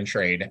Chikrin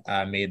trade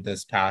made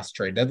this past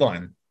trade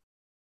deadline.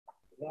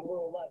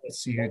 Let's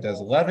see who does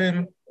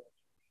 11.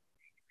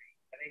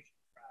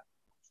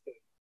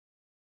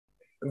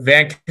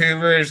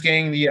 Vancouver is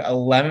getting the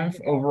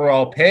 11th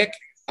overall pick.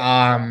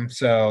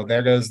 So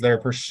there goes their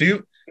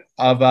pursuit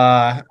of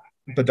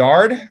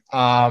Bedard.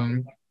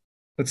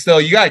 But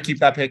still, you got to keep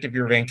that pick if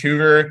you're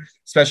Vancouver,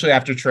 especially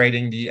after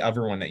trading the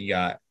other one that you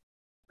got.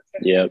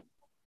 Yep.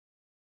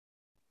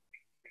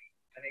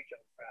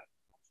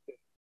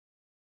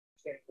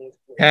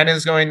 10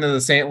 is going to the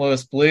St.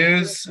 Louis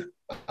Blues.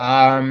 It's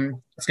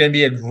going to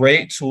be a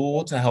great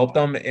tool to help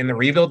them in the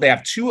rebuild. They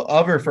have 2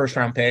 other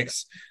first-round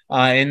picks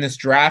in this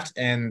draft,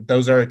 and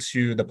those are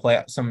to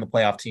some of the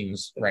playoff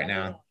teams right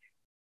now.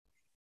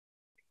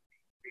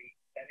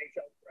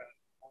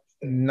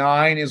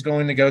 9 is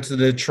going to go to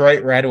the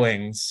Detroit Red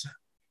Wings.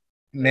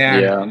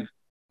 Man. Yeah.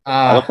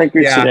 I don't think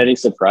we've seen any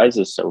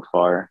surprises so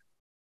far.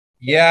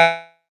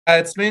 Yeah,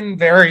 it's been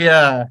very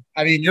I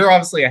mean, you're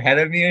obviously ahead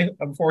of me,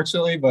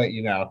 unfortunately, but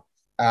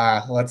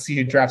let's see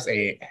who drafts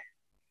eight.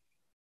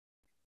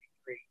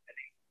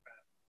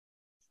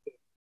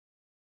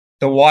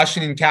 The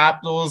Washington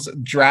Capitals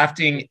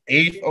drafting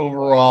eighth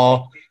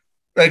overall.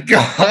 Thank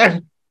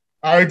God.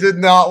 I did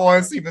not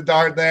want to see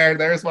Bedard there.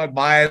 There's my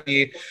bias.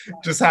 He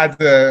just had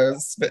to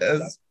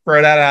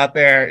throw that out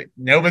there.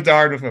 No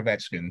Bedard with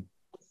Ovechkin.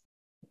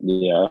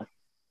 Yeah.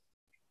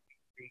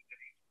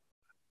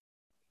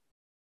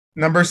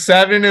 Number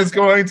 7 is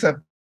going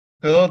to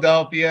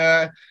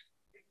Philadelphia.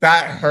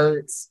 That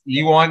hurts.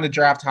 You want to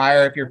draft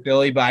higher if you're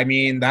Philly, but I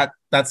mean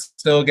that's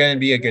still going to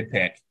be a good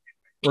pick.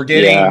 We're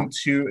Yeah. getting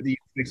to the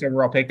 6th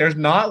overall pick. There's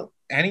not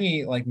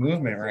any like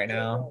movement right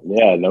now.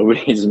 Yeah.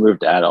 Nobody's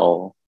moved at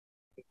all.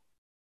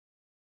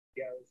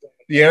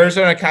 The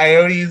Arizona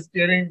Coyotes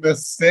getting the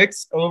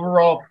 6th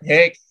overall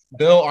pick.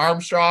 Bill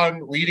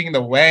Armstrong leading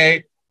the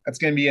way. That's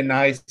going to be a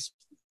nice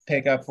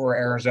pickup for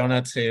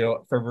Arizona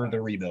to further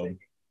the rebuild.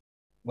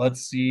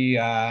 Let's see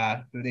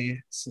who they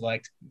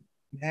select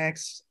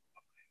next.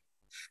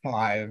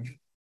 5.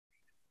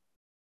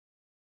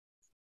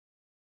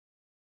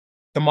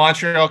 The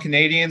Montreal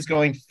Canadiens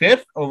going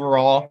 5th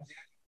overall.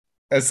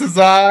 This is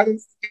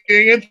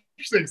getting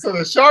interesting. So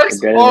the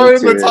Sharks are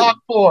in the top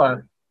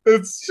 4.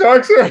 The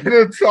Sharks are in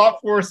the top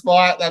 4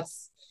 spot.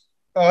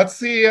 Let's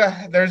see.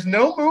 There's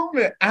no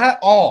movement at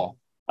all.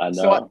 I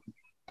know. So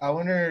I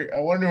wonder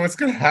what's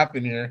going to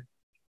happen here.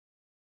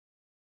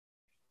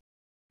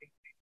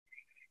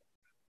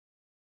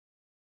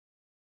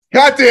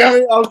 God damn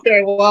it.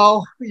 Okay,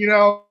 well,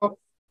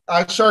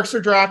 Sharks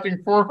are drafting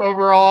 4th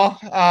overall.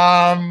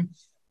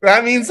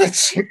 That means that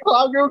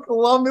Chicago,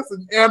 Columbus,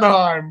 and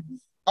Anaheim.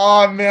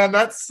 Oh, man,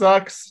 that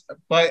sucks.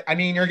 But, I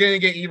mean, you're going to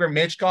get either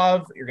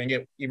Michkov, you're going to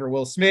get either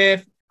Will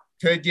Smith,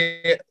 could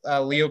get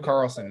Leo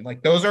Carlson.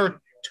 Like, those are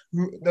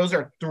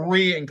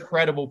 3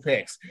 incredible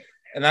picks.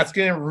 And that's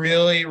going to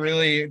really,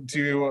 really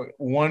do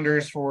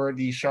wonders for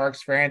the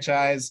Sharks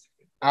franchise.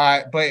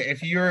 But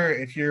if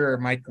you're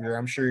Mike Grier,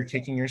 I'm sure you're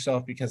kicking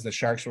yourself because the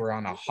Sharks were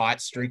on a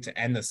hot streak to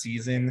end the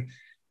season,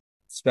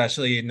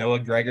 especially Noah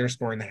Gregor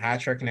scoring the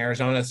hat trick in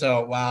Arizona.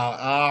 So,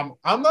 wow,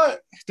 I'm not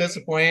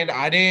disappointed.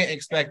 I didn't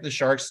expect the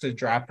Sharks to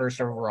draft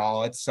 1st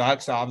overall. It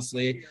sucks,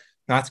 obviously,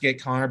 not to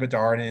get Connor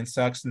Bedard, and it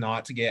sucks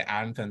not to get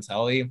Adam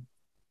Fantilli.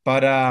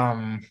 But,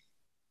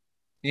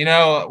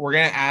 we're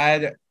going to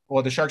add –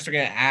 well, the Sharks are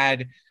going to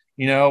add,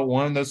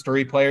 one of those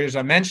 3 players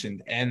I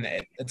mentioned, and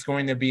it's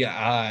going to be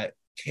a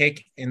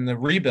kick in the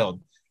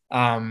rebuild.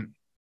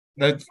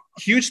 The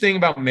huge thing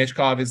about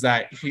Michkov is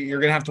that you're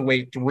going to have to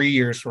wait 3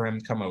 years for him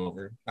to come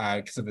over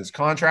because of his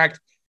contract.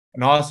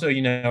 And also,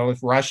 with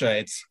Russia,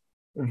 it's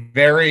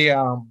very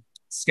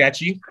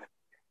sketchy.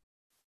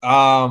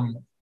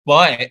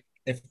 But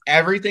if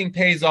everything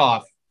pays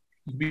off,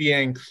 it'd be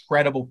an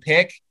incredible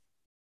pick.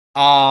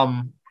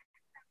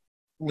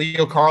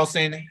 Leo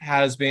Carlson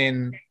has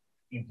been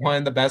one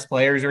of the best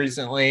players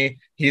recently.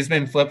 He's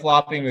been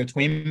flip-flopping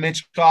between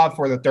Michkov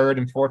for the 3rd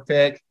and 4th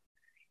pick.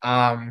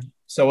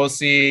 So we'll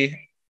see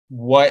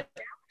what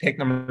pick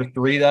number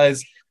 3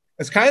 does.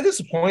 It's kind of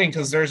disappointing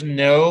because there's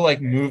no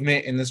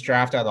movement in this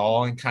draft at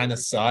all, and kind of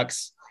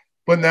sucks.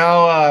 But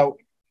now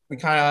we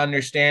kind of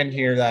understand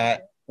here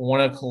that one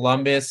of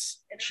Columbus,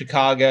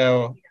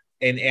 Chicago,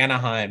 and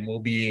Anaheim will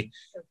be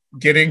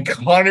getting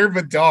Connor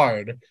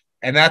Bedard,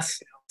 and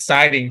that's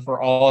exciting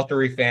for all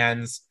 3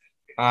 fans.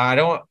 I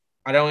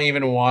don't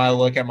even want to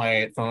look at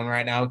my phone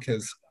right now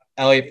because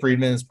Elliot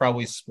Friedman is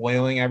probably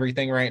spoiling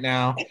everything right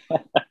now.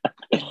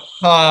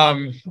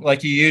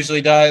 Like he usually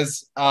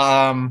does.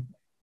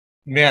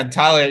 Man,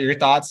 Tyler, your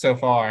thoughts so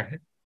far?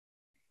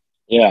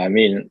 Yeah, I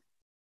mean,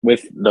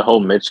 with the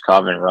whole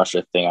Michkov and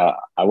Russia thing,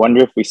 I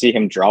wonder if we see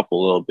him drop a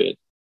little bit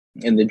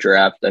in the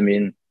draft. I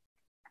mean,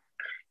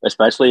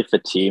 especially if a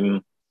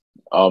team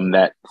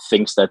that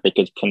thinks that they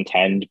could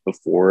contend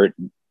before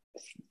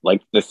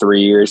the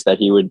 3 years that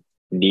he would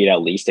need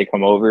at least to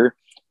come over,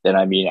 then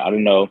I mean, I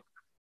don't know.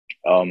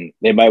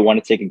 They might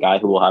want to take a guy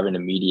who will have an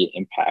immediate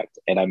impact.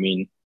 And I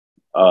mean,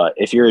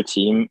 if you're a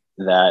team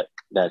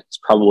that's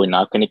probably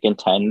not going to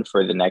contend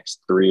for the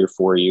next 3 or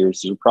 4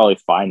 years, you're probably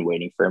fine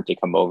waiting for him to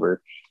come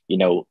over.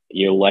 You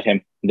let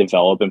him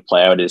develop and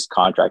play out his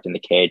contract in the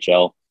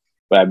KHL.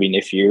 But I mean,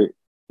 if you're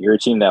a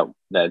team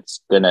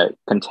that's going to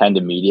contend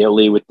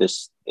immediately with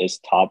this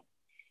top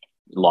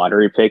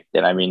lottery pick,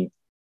 then I mean,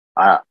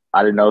 I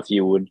don't know if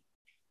you would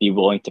be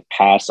willing to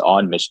pass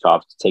on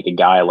Michkov to take a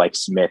guy like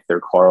Smith or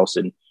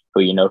Carlson,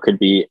 who could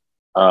be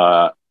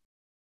an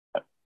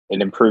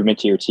improvement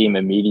to your team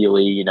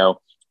immediately.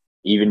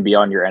 Even be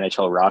on your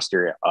NHL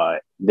roster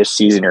this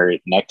season or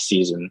next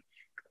season.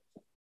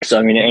 So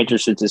I mean,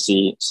 interested to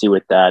see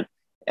with that,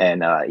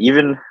 and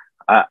even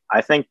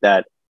I think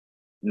that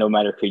no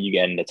matter who you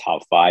get in the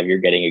top 5, you're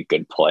getting a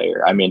good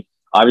player. I mean,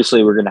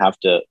 obviously, we're gonna have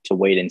to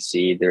wait and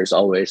see. There's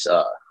always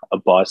a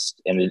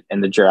bust in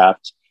the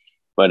draft.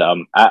 But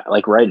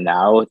right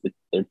now,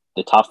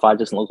 the top 5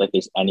 doesn't look like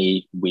there's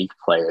any weak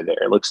player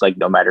there. It looks like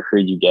no matter who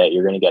you get,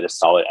 you're going to get a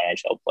solid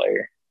NHL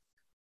player.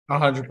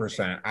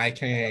 100%. I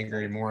can't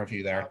agree more with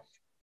you there.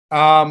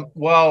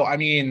 Well, I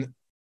mean,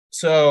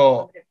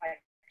 so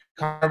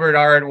Connor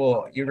Bedard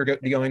will either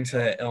be going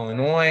to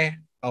Illinois,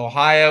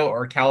 Ohio,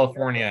 or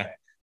California.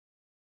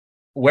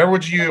 Where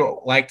would you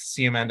like to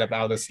see him end up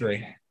out of this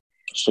three?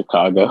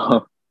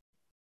 Chicago.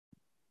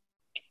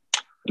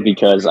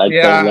 Because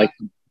Yeah,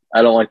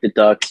 I don't like the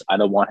Ducks. I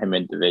don't want him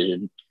in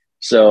division.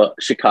 So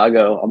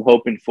Chicago, I'm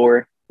hoping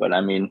for, but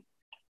I mean,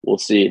 we'll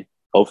see.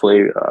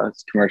 Hopefully,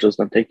 commercials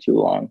don't take too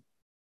long.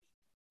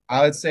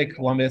 I would say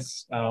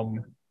Columbus.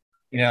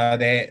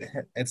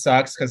 It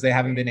sucks because they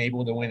haven't been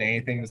able to win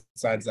anything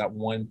besides that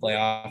one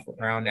playoff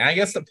round. And I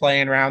guess the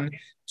playing round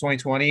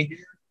 2020.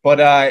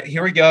 But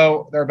here we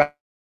go. They're about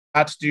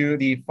to do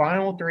the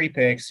final three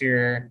picks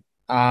here.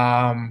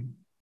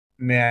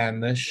 Man,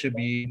 this should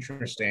be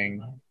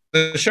interesting.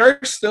 The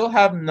Sharks still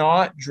have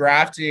not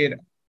drafted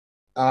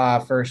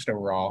first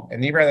overall,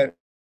 and they've had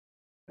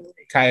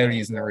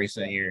Coyotes in the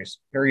recent years.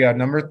 Here we go.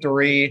 Number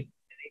three.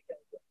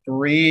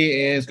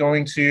 Three is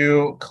going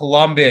to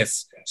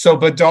Columbus. So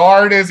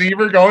Bedard is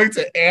either going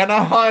to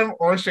Anaheim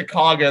or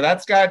Chicago.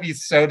 That's got to be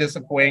so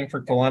disappointing for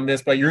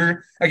Columbus. But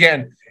you're,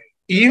 again,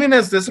 even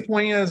as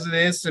disappointing as it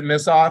is to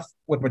miss off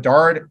with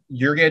Bedard,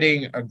 you're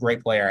getting a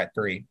great player at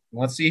three.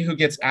 Let's see who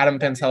gets Adam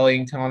Pentelli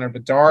and Connor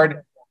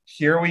Bedard.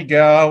 Here we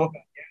go.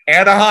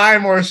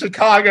 Anaheim or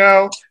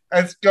Chicago.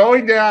 It's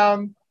going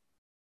down.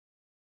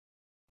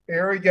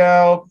 Here we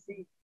go.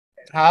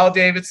 Kyle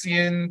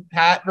Davidson,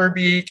 Pat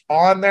Verbeek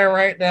on there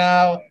right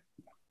now.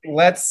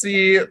 Let's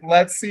see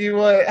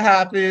what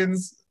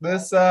happens.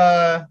 This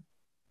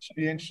should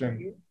be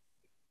interesting.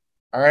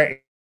 All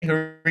right,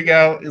 here we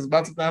go. He's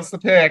about to announce the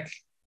pick.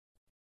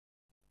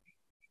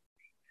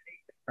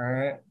 All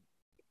right.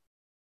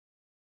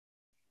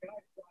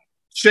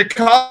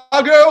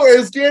 Chicago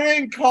is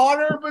getting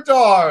Connor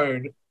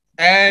Bedard,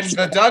 and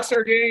the Ducks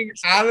are getting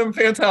Adam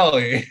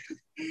Fantelli.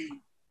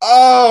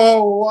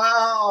 Oh,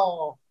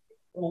 wow.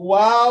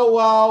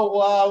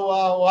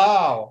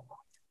 Wow.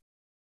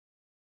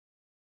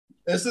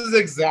 This is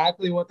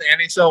exactly what the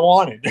NHL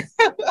wanted.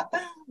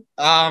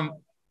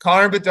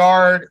 Connor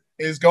Bedard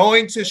is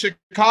going to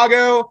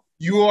Chicago.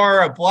 You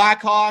are a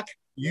Blackhawk.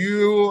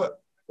 You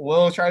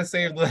will try to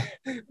save the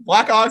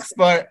Blackhawks,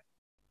 but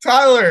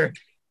Tyler,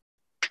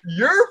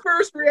 your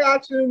first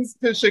reactions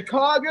to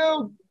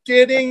Chicago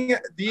getting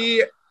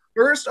the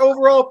first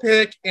overall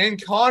pick in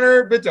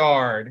Connor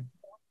Bedard.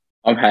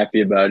 I'm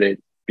happy about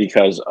it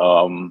because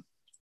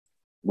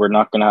we're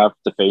not gonna have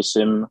to face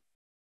him.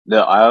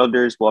 The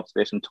Islanders will have to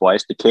face him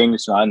twice. The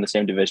Kings not in the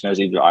same division as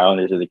either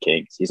Islanders or the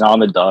Kings. He's not on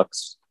the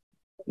Ducks,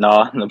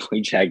 not on the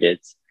Blue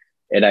Jackets.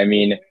 And I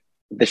mean,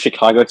 the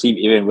Chicago team,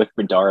 even with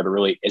Bedard,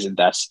 really isn't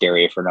that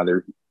scary for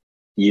another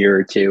year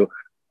or two.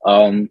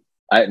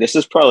 This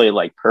is probably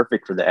like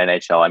perfect for the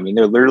NHL. I mean,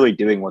 they're literally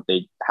doing what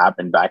they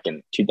happened back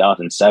in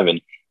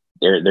 2007.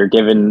 They're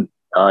giving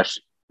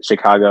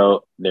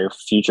Chicago their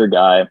future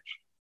guy.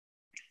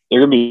 They're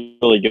gonna be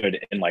really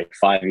good in like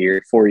 5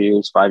 years, 4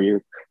 years, 5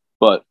 years.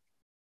 But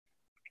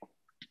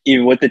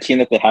even with the team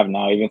that they have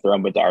now, even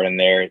throwing Bedard in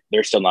there,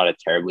 they're still not a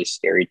terribly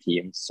scary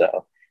team.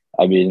 So,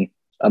 I mean,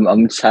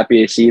 I'm just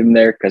happy to see him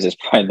there because it's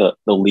probably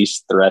the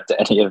least threat to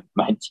any of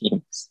my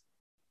teams.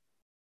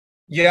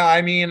 Yeah,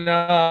 I mean,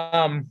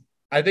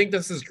 I think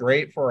this is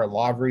great for a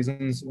lot of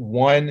reasons.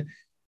 One,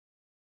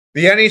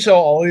 the NHL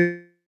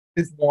always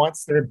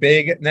wants their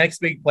next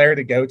big player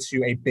to go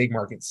to a big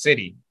market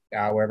city,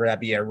 whether that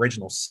be an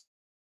original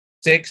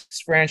six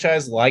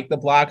franchise like the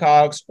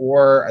Blackhawks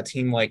or a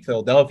team like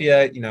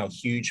Philadelphia,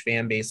 huge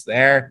fan base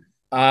there.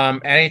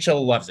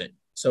 NHL loves it.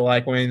 So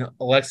like when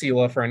Alexis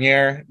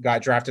Lafreniere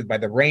got drafted by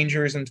the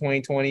Rangers in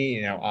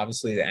 2020,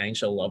 obviously the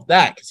NHL loved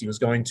that because he was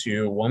going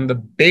to one of the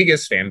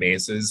biggest fan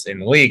bases in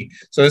the league.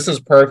 So this is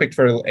perfect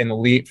for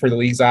the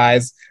league's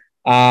eyes.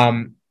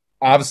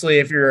 Obviously,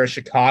 if you're a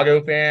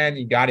Chicago fan,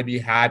 you got to be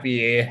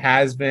happy. It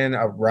has been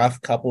a rough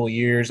couple of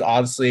years.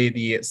 Obviously,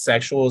 the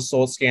sexual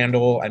assault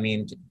scandal, I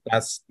mean,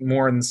 that's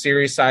more on the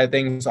serious side of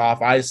things,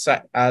 off ice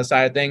side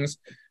of things.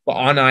 But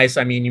on ice,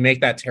 I mean, you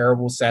make that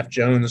terrible Seth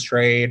Jones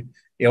trade.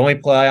 The only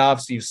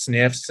playoffs you've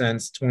sniffed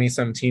since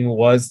 2017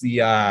 was the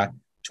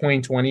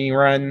 2020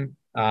 run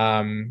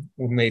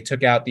when they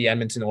took out the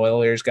Edmonton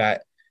Oilers,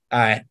 got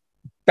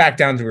back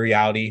down to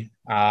reality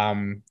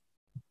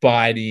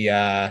by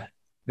the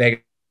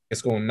Vegas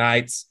Golden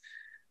Knights.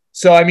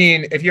 So, I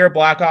mean, if you're a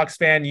Blackhawks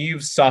fan,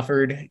 you've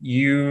suffered.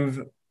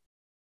 You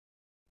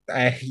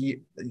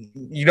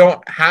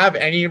don't have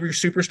any of your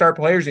superstar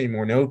players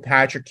anymore. No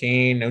Patrick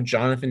Kane, no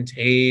Jonathan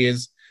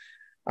Toews.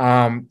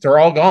 They're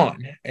all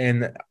gone.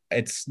 And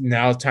it's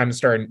now time to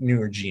start a new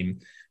regime.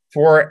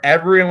 For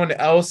everyone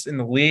else in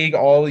the league,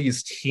 all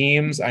these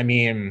teams, I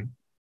mean,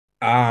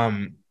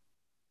 the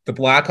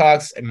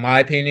Blackhawks, in my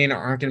opinion,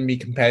 aren't going to be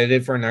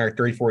competitive for another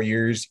 3-4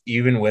 years,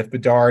 even with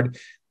Bedard.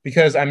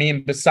 Because, I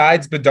mean,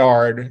 besides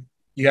Bedard,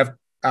 you have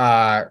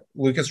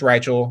Lucas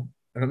Reichel,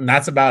 and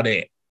that's about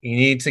it. You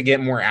need to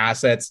get more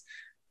assets.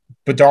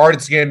 Bedard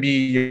is going to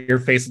be your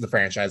face of the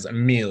franchise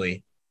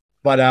immediately.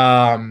 But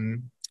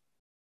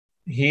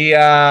he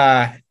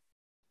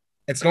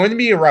It's going to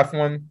be a rough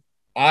one.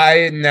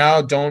 I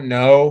now don't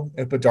know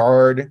if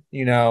Bedard,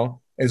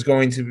 is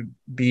going to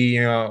be,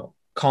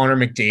 Connor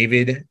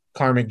McDavid,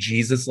 Connor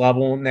McJesus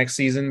level next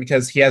season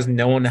because he has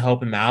no one to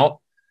help him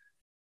out.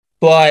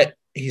 But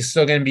he's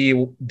still going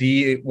to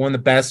be one of the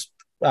best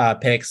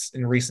picks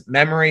in recent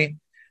memory.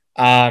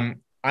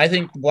 I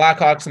think the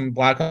Blackhawks and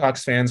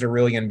Blackhawks fans are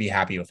really going to be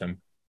happy with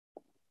him.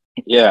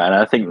 Yeah, and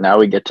I think now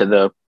we get to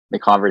the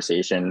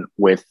conversation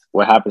with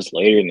what happens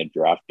later in the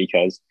draft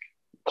because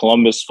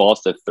Columbus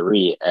falls to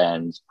 3,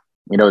 and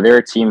they're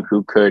a team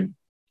who could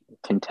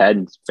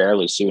contend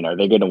fairly soon. Are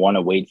they going to want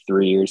to wait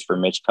 3 years for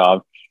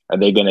Michkov? Are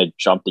they going to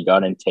jump the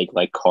gun and take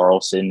like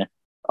Carlson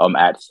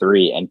at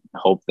 3 and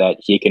hope that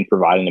he can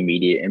provide an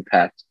immediate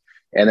impact?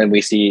 And then we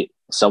see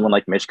someone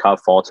like Michkov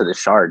fall to the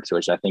Sharks,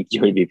 which I think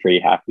you would be pretty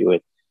happy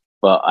with.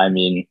 But I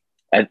mean,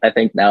 I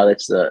think now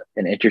that's an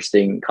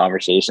interesting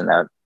conversation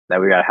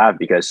that we got to have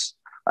because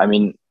I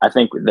mean, I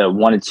think the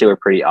 1 and 2 are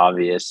pretty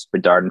obvious,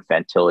 Bedard and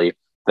Fantilli.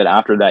 But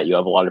after that, you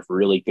have a lot of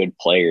really good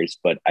players.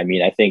 But I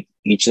mean, I think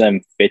each of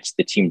them fits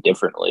the team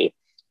differently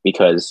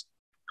because,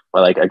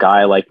 like a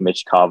guy like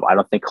Michkov, I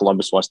don't think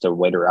Columbus wants to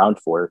wait around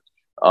for.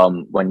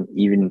 When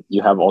even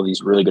you have all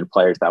these really good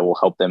players that will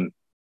help them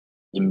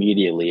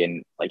immediately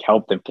and like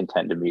help them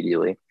contend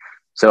immediately.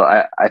 So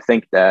I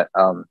think that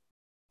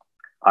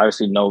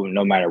obviously no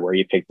matter where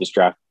you pick this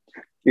draft,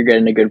 you're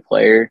getting a good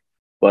player.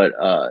 But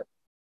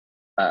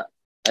I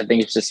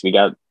think it's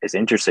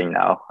interesting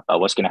now.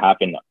 What's going to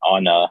happen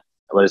on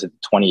what is it?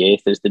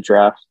 28th is the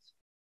draft.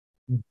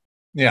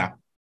 Yeah.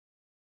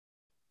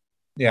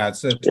 Yeah,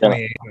 it's the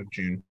 28th of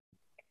June.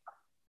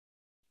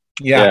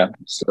 Yeah.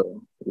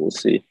 So we'll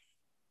see.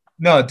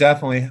 No,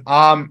 definitely.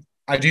 I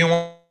do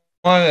want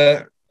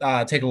to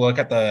take a look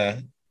at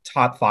the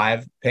top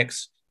 5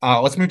 picks.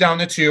 Let's move down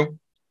to 2.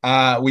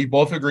 We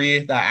both agree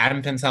that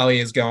Adam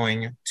Fantilli is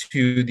going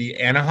to the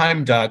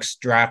Anaheim Ducks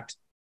drafting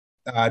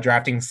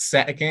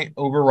 2nd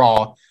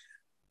overall.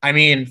 I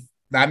mean,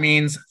 that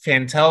means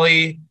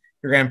Fantilli,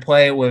 you're going to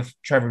play with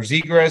Trevor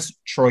Zegras,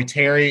 Troy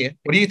Terry.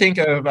 What do you think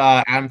of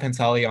Adam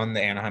Fantilli on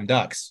the Anaheim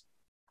Ducks?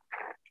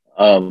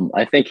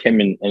 I think him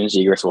and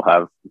Zegras will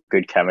have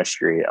good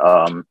chemistry.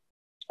 I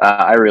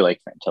really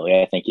like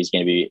Fantilli. I think he's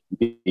going to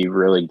be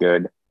really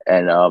good.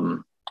 And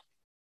no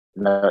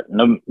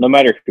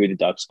matter who the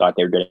Ducks got,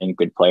 they're getting a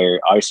good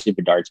player. Obviously,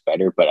 Bedard's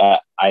better, but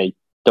I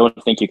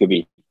don't think you could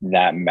be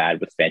that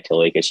mad with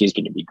Fantilli because he's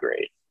going to be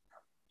great.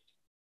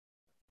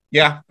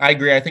 Yeah, I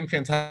agree. I think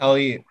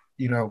Fantilli,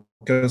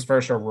 goes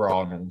first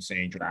overall in the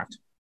insane draft.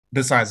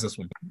 Besides this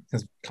one,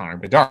 because Connor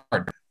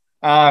Bedard.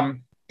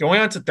 Going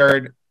on to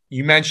 3rd,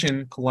 you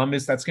mentioned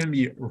Columbus. That's going to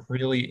be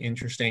really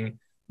interesting.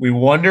 We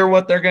wonder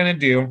what they're going to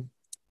do.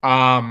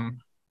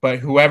 But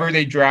whoever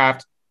they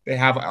draft, they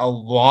have a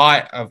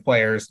lot of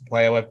players to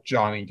play with.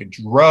 Johnny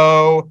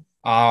Gaudreau,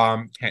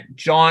 Kent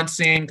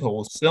Johnson,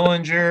 Cole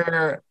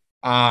Sillinger.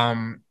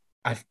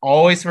 I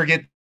always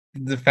forget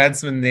the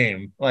defenseman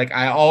name. Like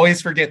I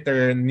always forget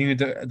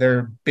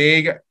their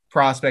big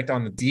prospect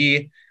on the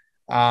D.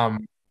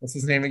 What's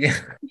his name again?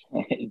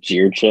 David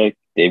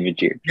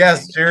Jiricek.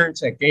 Yes,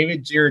 Jiricek.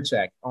 David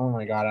Jiricek. Oh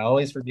my God, I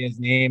always forget his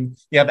name.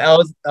 You have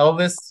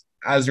Elvis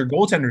as your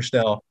goaltender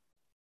still.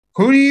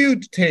 Who do you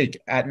take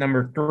at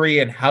number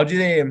 3, and how do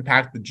they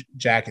impact the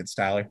Jackets,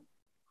 Tyler?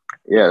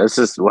 Yeah, this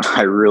is what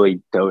I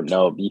really don't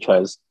know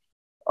because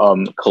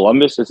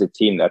Columbus is a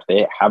team that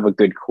they have a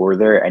good core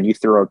there, and you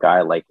throw a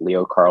guy like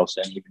Leo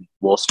Carlson, even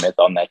Will Smith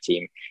on that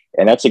team,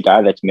 and that's a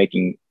guy that's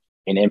making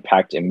an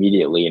impact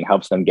immediately and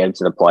helps them get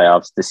into the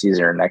playoffs this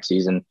season or next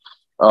season.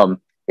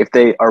 If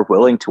they are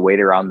willing to wait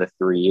around the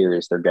 3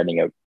 years, they're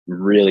getting a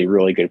really,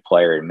 really good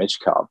player in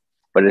Michkov.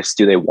 But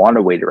do they want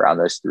to wait around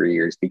those 3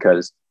 years?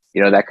 Because,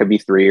 that could be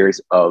 3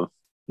 years of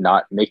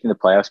not making the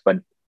playoffs, but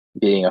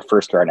being a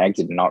first-round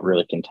exit and not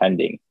really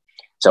contending.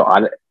 So,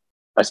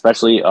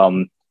 especially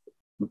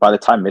by the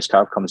time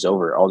Michkov comes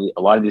over,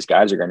 a lot of these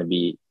guys are going to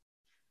be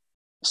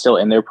still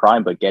in their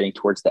prime, but getting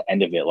towards the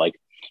end of it. Like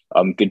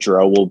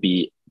Gaudreau will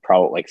be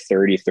probably like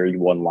 30,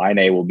 31. Line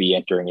will be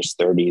entering his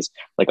 30s.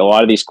 Like a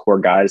lot of these core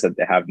guys that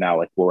they have now,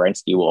 like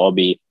Werenski, will all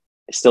be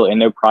still in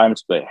their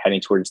primes, but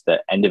heading towards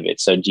the end of it.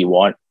 So do you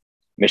want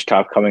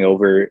Michkov coming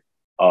over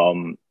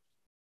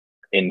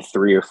in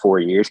 3 or 4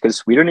 years?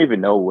 Because we don't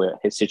even know what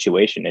his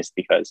situation is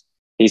because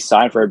he's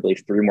signed for, I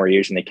believe, 3 more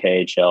years in the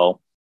KHL.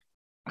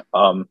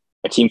 A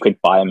team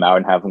could buy him out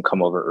and have him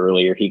come over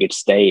earlier. He could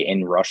stay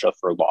in Russia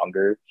for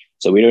longer.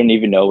 So we don't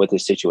even know what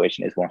his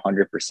situation is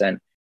 100%.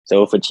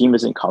 So if a team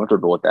isn't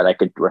comfortable with that, I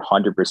could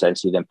 100%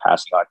 see them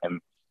passing on him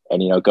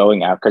and,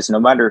 going out, because no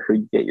matter who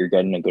you get, you're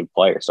getting a good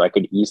player. So I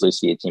could easily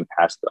see a team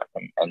passing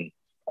on him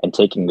and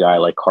taking a guy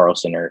like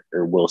Carlson or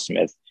Will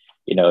Smith,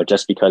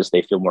 just because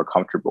they feel more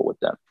comfortable with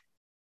them.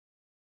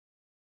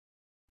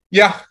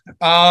 Yeah.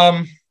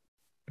 If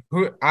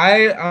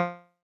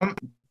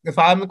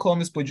I'm the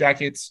Columbus Blue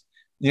Jackets,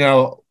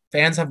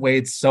 fans have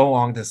waited so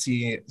long to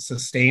see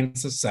sustained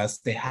success.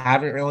 They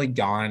haven't really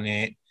gotten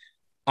it.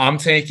 I'm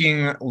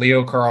taking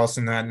Leo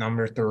Carlson at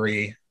number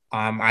 3.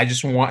 I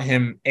just want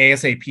him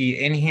ASAP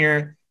in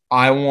here.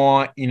 I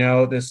want,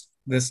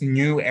 this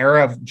new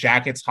era of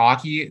Jackets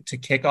hockey to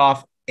kick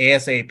off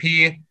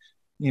ASAP.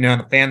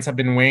 The fans have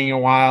been waiting a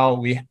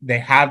while. They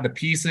have the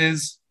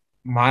pieces.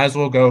 Might as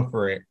well go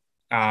for it.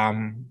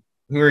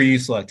 Who are you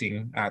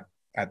selecting at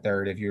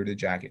third if you're the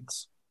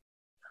Jackets?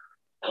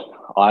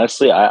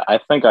 Honestly, I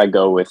think I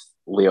go with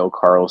Leo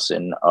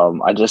Carlson.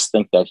 I just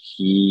think that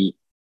he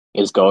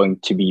is going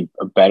to be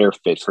a better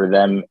fit for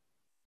them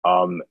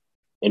um,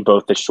 in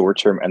both the short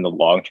term and the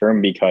long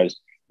term because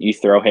you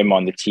throw him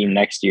on the team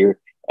next year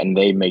and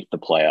they make the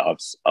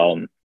playoffs.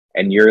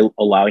 And you're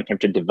allowing him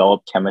to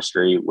develop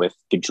chemistry with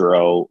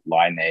Gaudreau,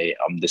 Line,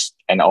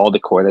 and all the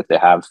core that they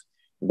have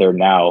there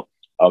now.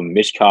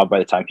 Mishkov, by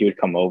the time he would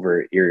come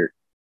over, you're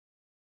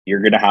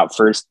gonna have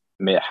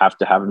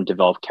to have him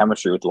develop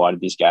chemistry with a lot of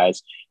these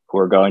guys who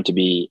are going to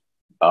be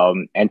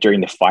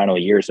entering the final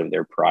years of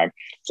their prime.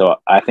 So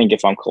I think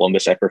if I'm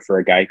Columbus, I prefer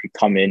a guy who could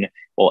come in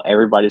while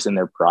everybody's in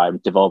their prime,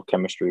 develop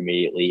chemistry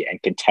immediately,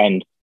 and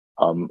contend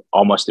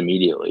almost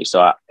immediately.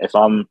 So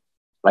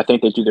I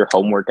think they do their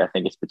homework. I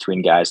think it's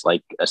between guys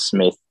like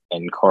Smith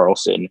and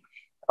Carlson.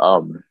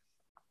 I'm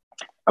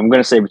going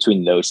to say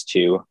between those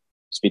two,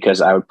 just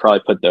because I would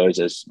probably put those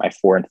as my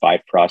 4 and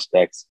 5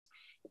 prospects.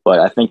 But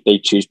I think they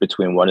choose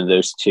between one of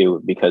those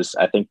two because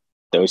I think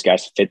those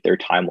guys fit their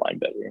timeline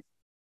better.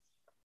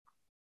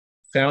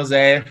 San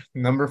Jose,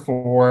 number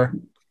 4.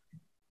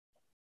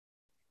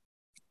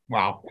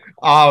 Wow.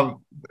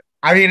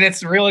 I mean,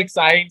 it's real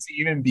exciting to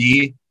even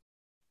be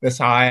this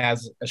high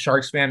as a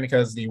Sharks fan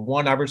because the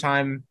one other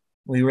time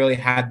we really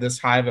had this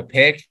high of a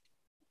pick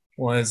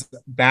was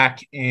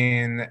back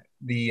in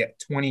the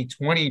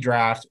 2020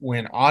 draft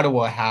when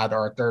Ottawa had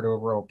our 3rd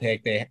overall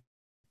pick. They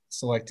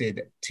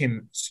selected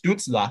Tim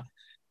Stützle,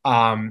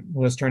 who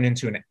was turned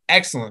into an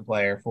excellent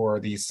player for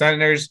the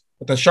Senators.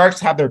 But the Sharks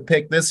have their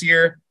pick this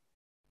year.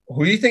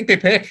 Who do you think they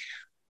pick?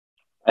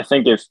 I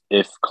think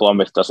if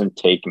Columbus doesn't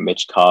take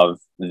Michkov,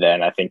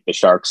 then I think the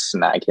Sharks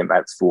snag him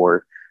at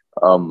 4.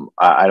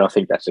 I don't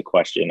think that's a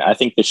question. I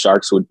think the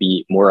Sharks would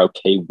be more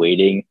okay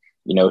waiting,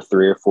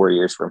 3 or 4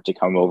 years for him to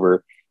come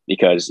over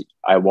because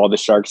while the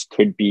Sharks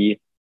could be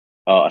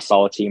a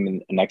solid team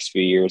in the next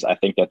few years, I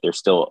think that they're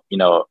still,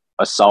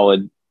 a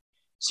solid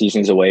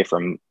seasons away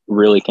from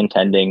really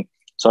contending.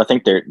 So I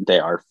think they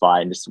are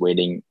fine just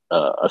waiting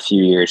a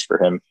few years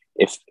for him.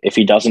 If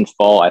he doesn't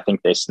fall, I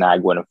think they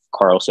snag one of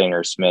Carlson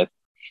or Smith,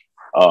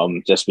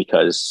 just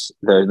because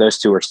those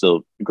two are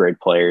still great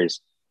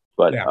players.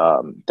 But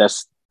yeah.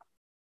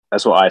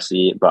 That's what I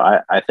see.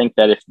 But I think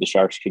that if the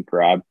Sharks could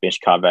grab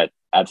Mishkov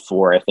at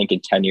 4, I think in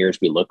 10 years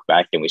we look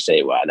back and we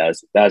say, wow, that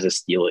was a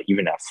steal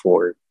even at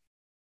 4.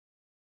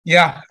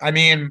 Yeah, I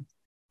mean,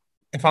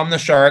 if I'm the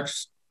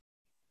Sharks,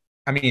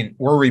 I mean,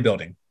 we're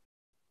rebuilding.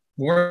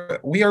 We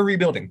are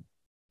rebuilding.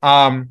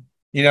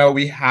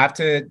 We have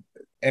to,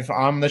 if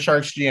I'm the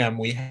Sharks GM,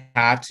 we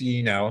have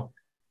to,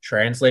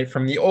 translate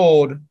from the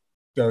old,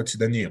 go to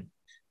the new.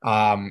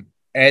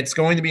 It's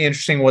going to be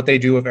interesting what they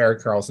do with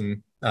Erik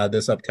Karlsson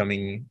this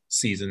upcoming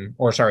season,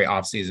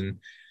 off season.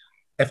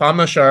 If I'm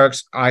the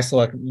Sharks, I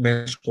select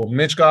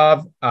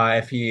Michkov.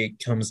 If he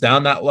comes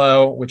down that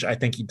low, which I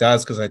think he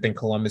does, because I think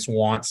Columbus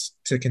wants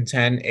to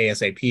contend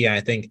ASAP. And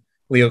I think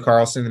Leo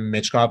Carlson and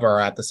Michkov are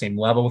at the same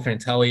level.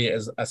 Fantelli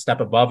is a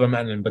step above him,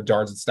 and then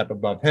Bedard's a step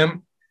above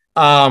him.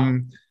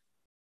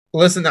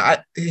 Listen,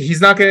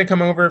 he's not going to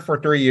come over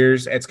for 3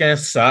 years. It's going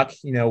to suck,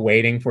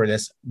 waiting for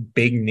this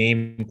big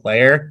name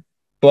player.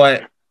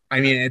 But,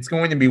 I mean, it's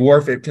going to be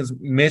worth it because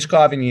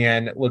Michkov in the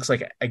end looks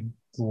like a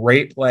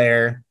great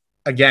player.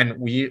 Again,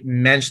 we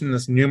mentioned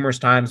this numerous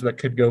times, but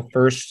could go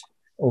first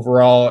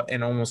overall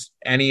in almost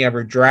any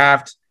ever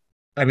draft.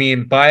 I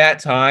mean, by that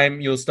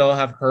time, you'll still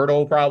have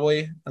Hurdle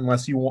probably,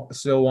 unless you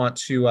still want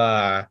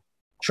to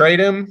trade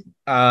him.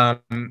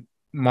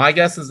 My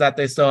guess is that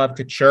they still have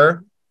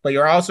Couture, but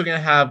you're also going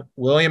to have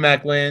William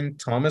Eklund,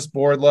 Thomas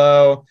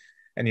Bordlow,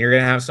 and you're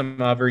going to have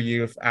some other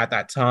youth at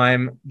that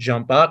time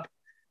jump up.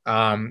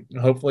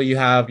 Hopefully you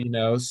have,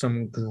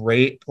 some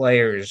great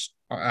players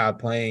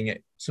playing,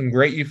 some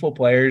great youthful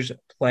players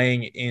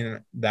playing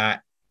in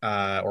that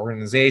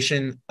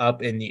organization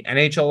up in the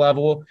NHL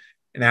level,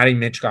 and adding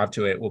Michkov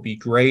to it will be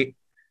great.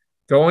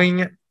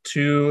 Going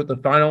to the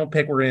final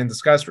pick we're going to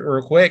discuss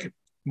real quick,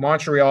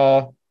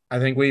 Montreal. I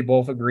think we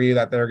both agree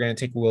that they're going to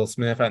take Will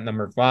Smith at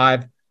number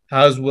 5.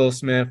 How does Will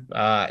Smith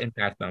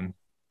impact them?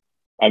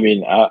 I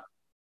mean,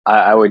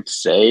 I would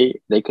say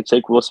they could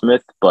take Will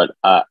Smith, but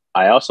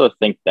I also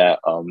think that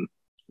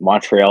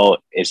Montreal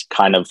is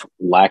kind of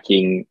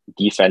lacking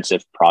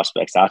defensive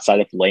prospects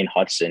outside of Lane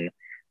Hudson.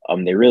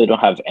 They really don't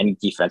have any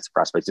defensive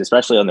prospects,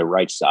 especially on the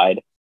right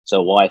side.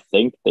 So while I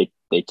think they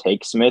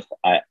take Smith,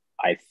 I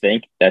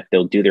think that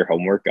they'll do their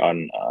homework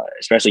on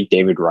especially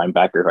David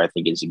Reinbacher, who I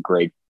think is a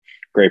great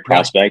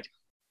prospect.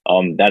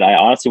 That I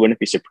honestly wouldn't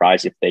be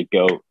surprised if they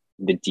go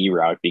the D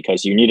route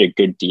because you need a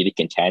good D to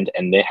contend,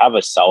 and they have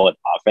a solid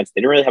offense.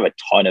 They don't really have a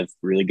ton of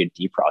really good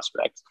D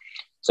prospects.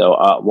 So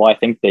while I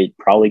think they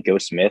probably go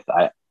Smith,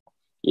 I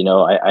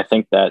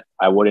think that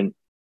I wouldn't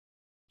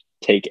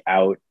take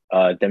out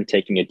them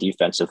taking a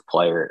defensive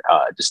player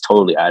just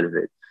totally out of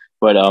it.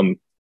 But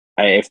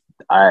I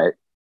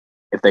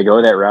if they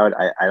go that route,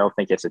 I don't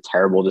think it's a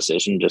terrible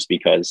decision just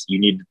because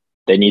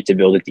they need to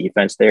build a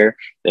defense there.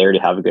 They already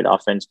have a good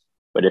offense.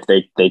 But if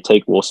they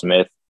take Will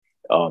Smith,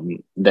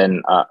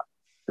 then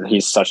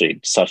he's such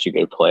a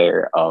good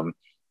player that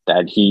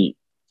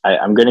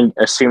I'm going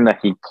to assume that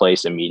he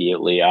plays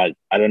immediately. I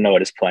don't know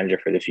what his plans are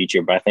for the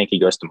future, but I think he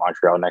goes to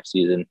Montreal next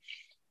season.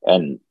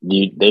 And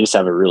they just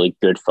have a really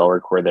good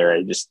forward core there.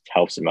 It just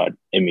helps him out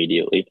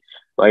immediately.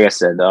 Like I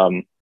said, I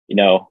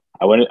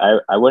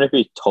wouldn't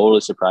be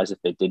totally surprised if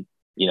they did,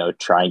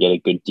 try and get a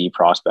good D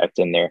prospect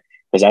in there.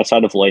 Because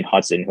outside of Lane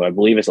Hudson, who I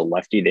believe is a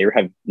lefty, they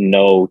have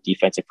no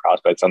defensive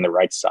prospects on the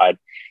right side.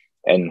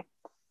 And,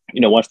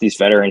 once these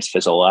veterans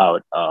fizzle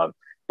out, I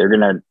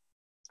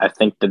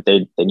think that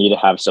they need to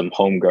have some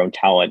homegrown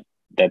talent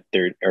that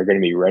are going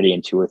to be ready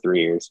in 2 or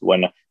 3 years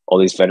when all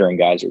these veteran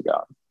guys are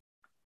gone.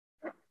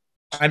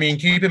 I mean,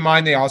 keep in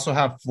mind they also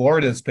have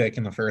Florida's pick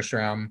in the first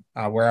round,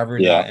 wherever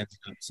that ends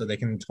up, so they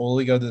can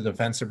totally go the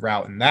defensive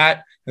route in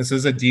that. This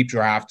is a deep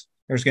draft.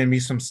 There's going to be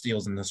some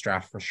steals in this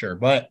draft for sure.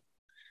 But,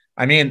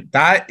 I mean,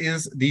 that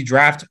is the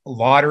draft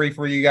lottery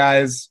for you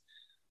guys.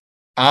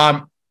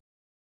 I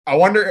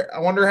wonder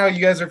how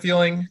you guys are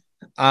feeling.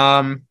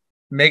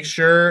 Make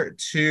sure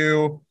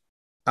to,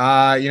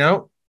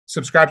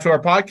 subscribe to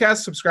our podcast,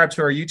 subscribe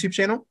to our YouTube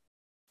channel,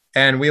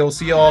 and we will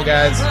see you all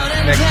guys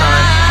next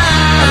time.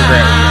 Have a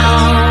great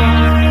one, guys.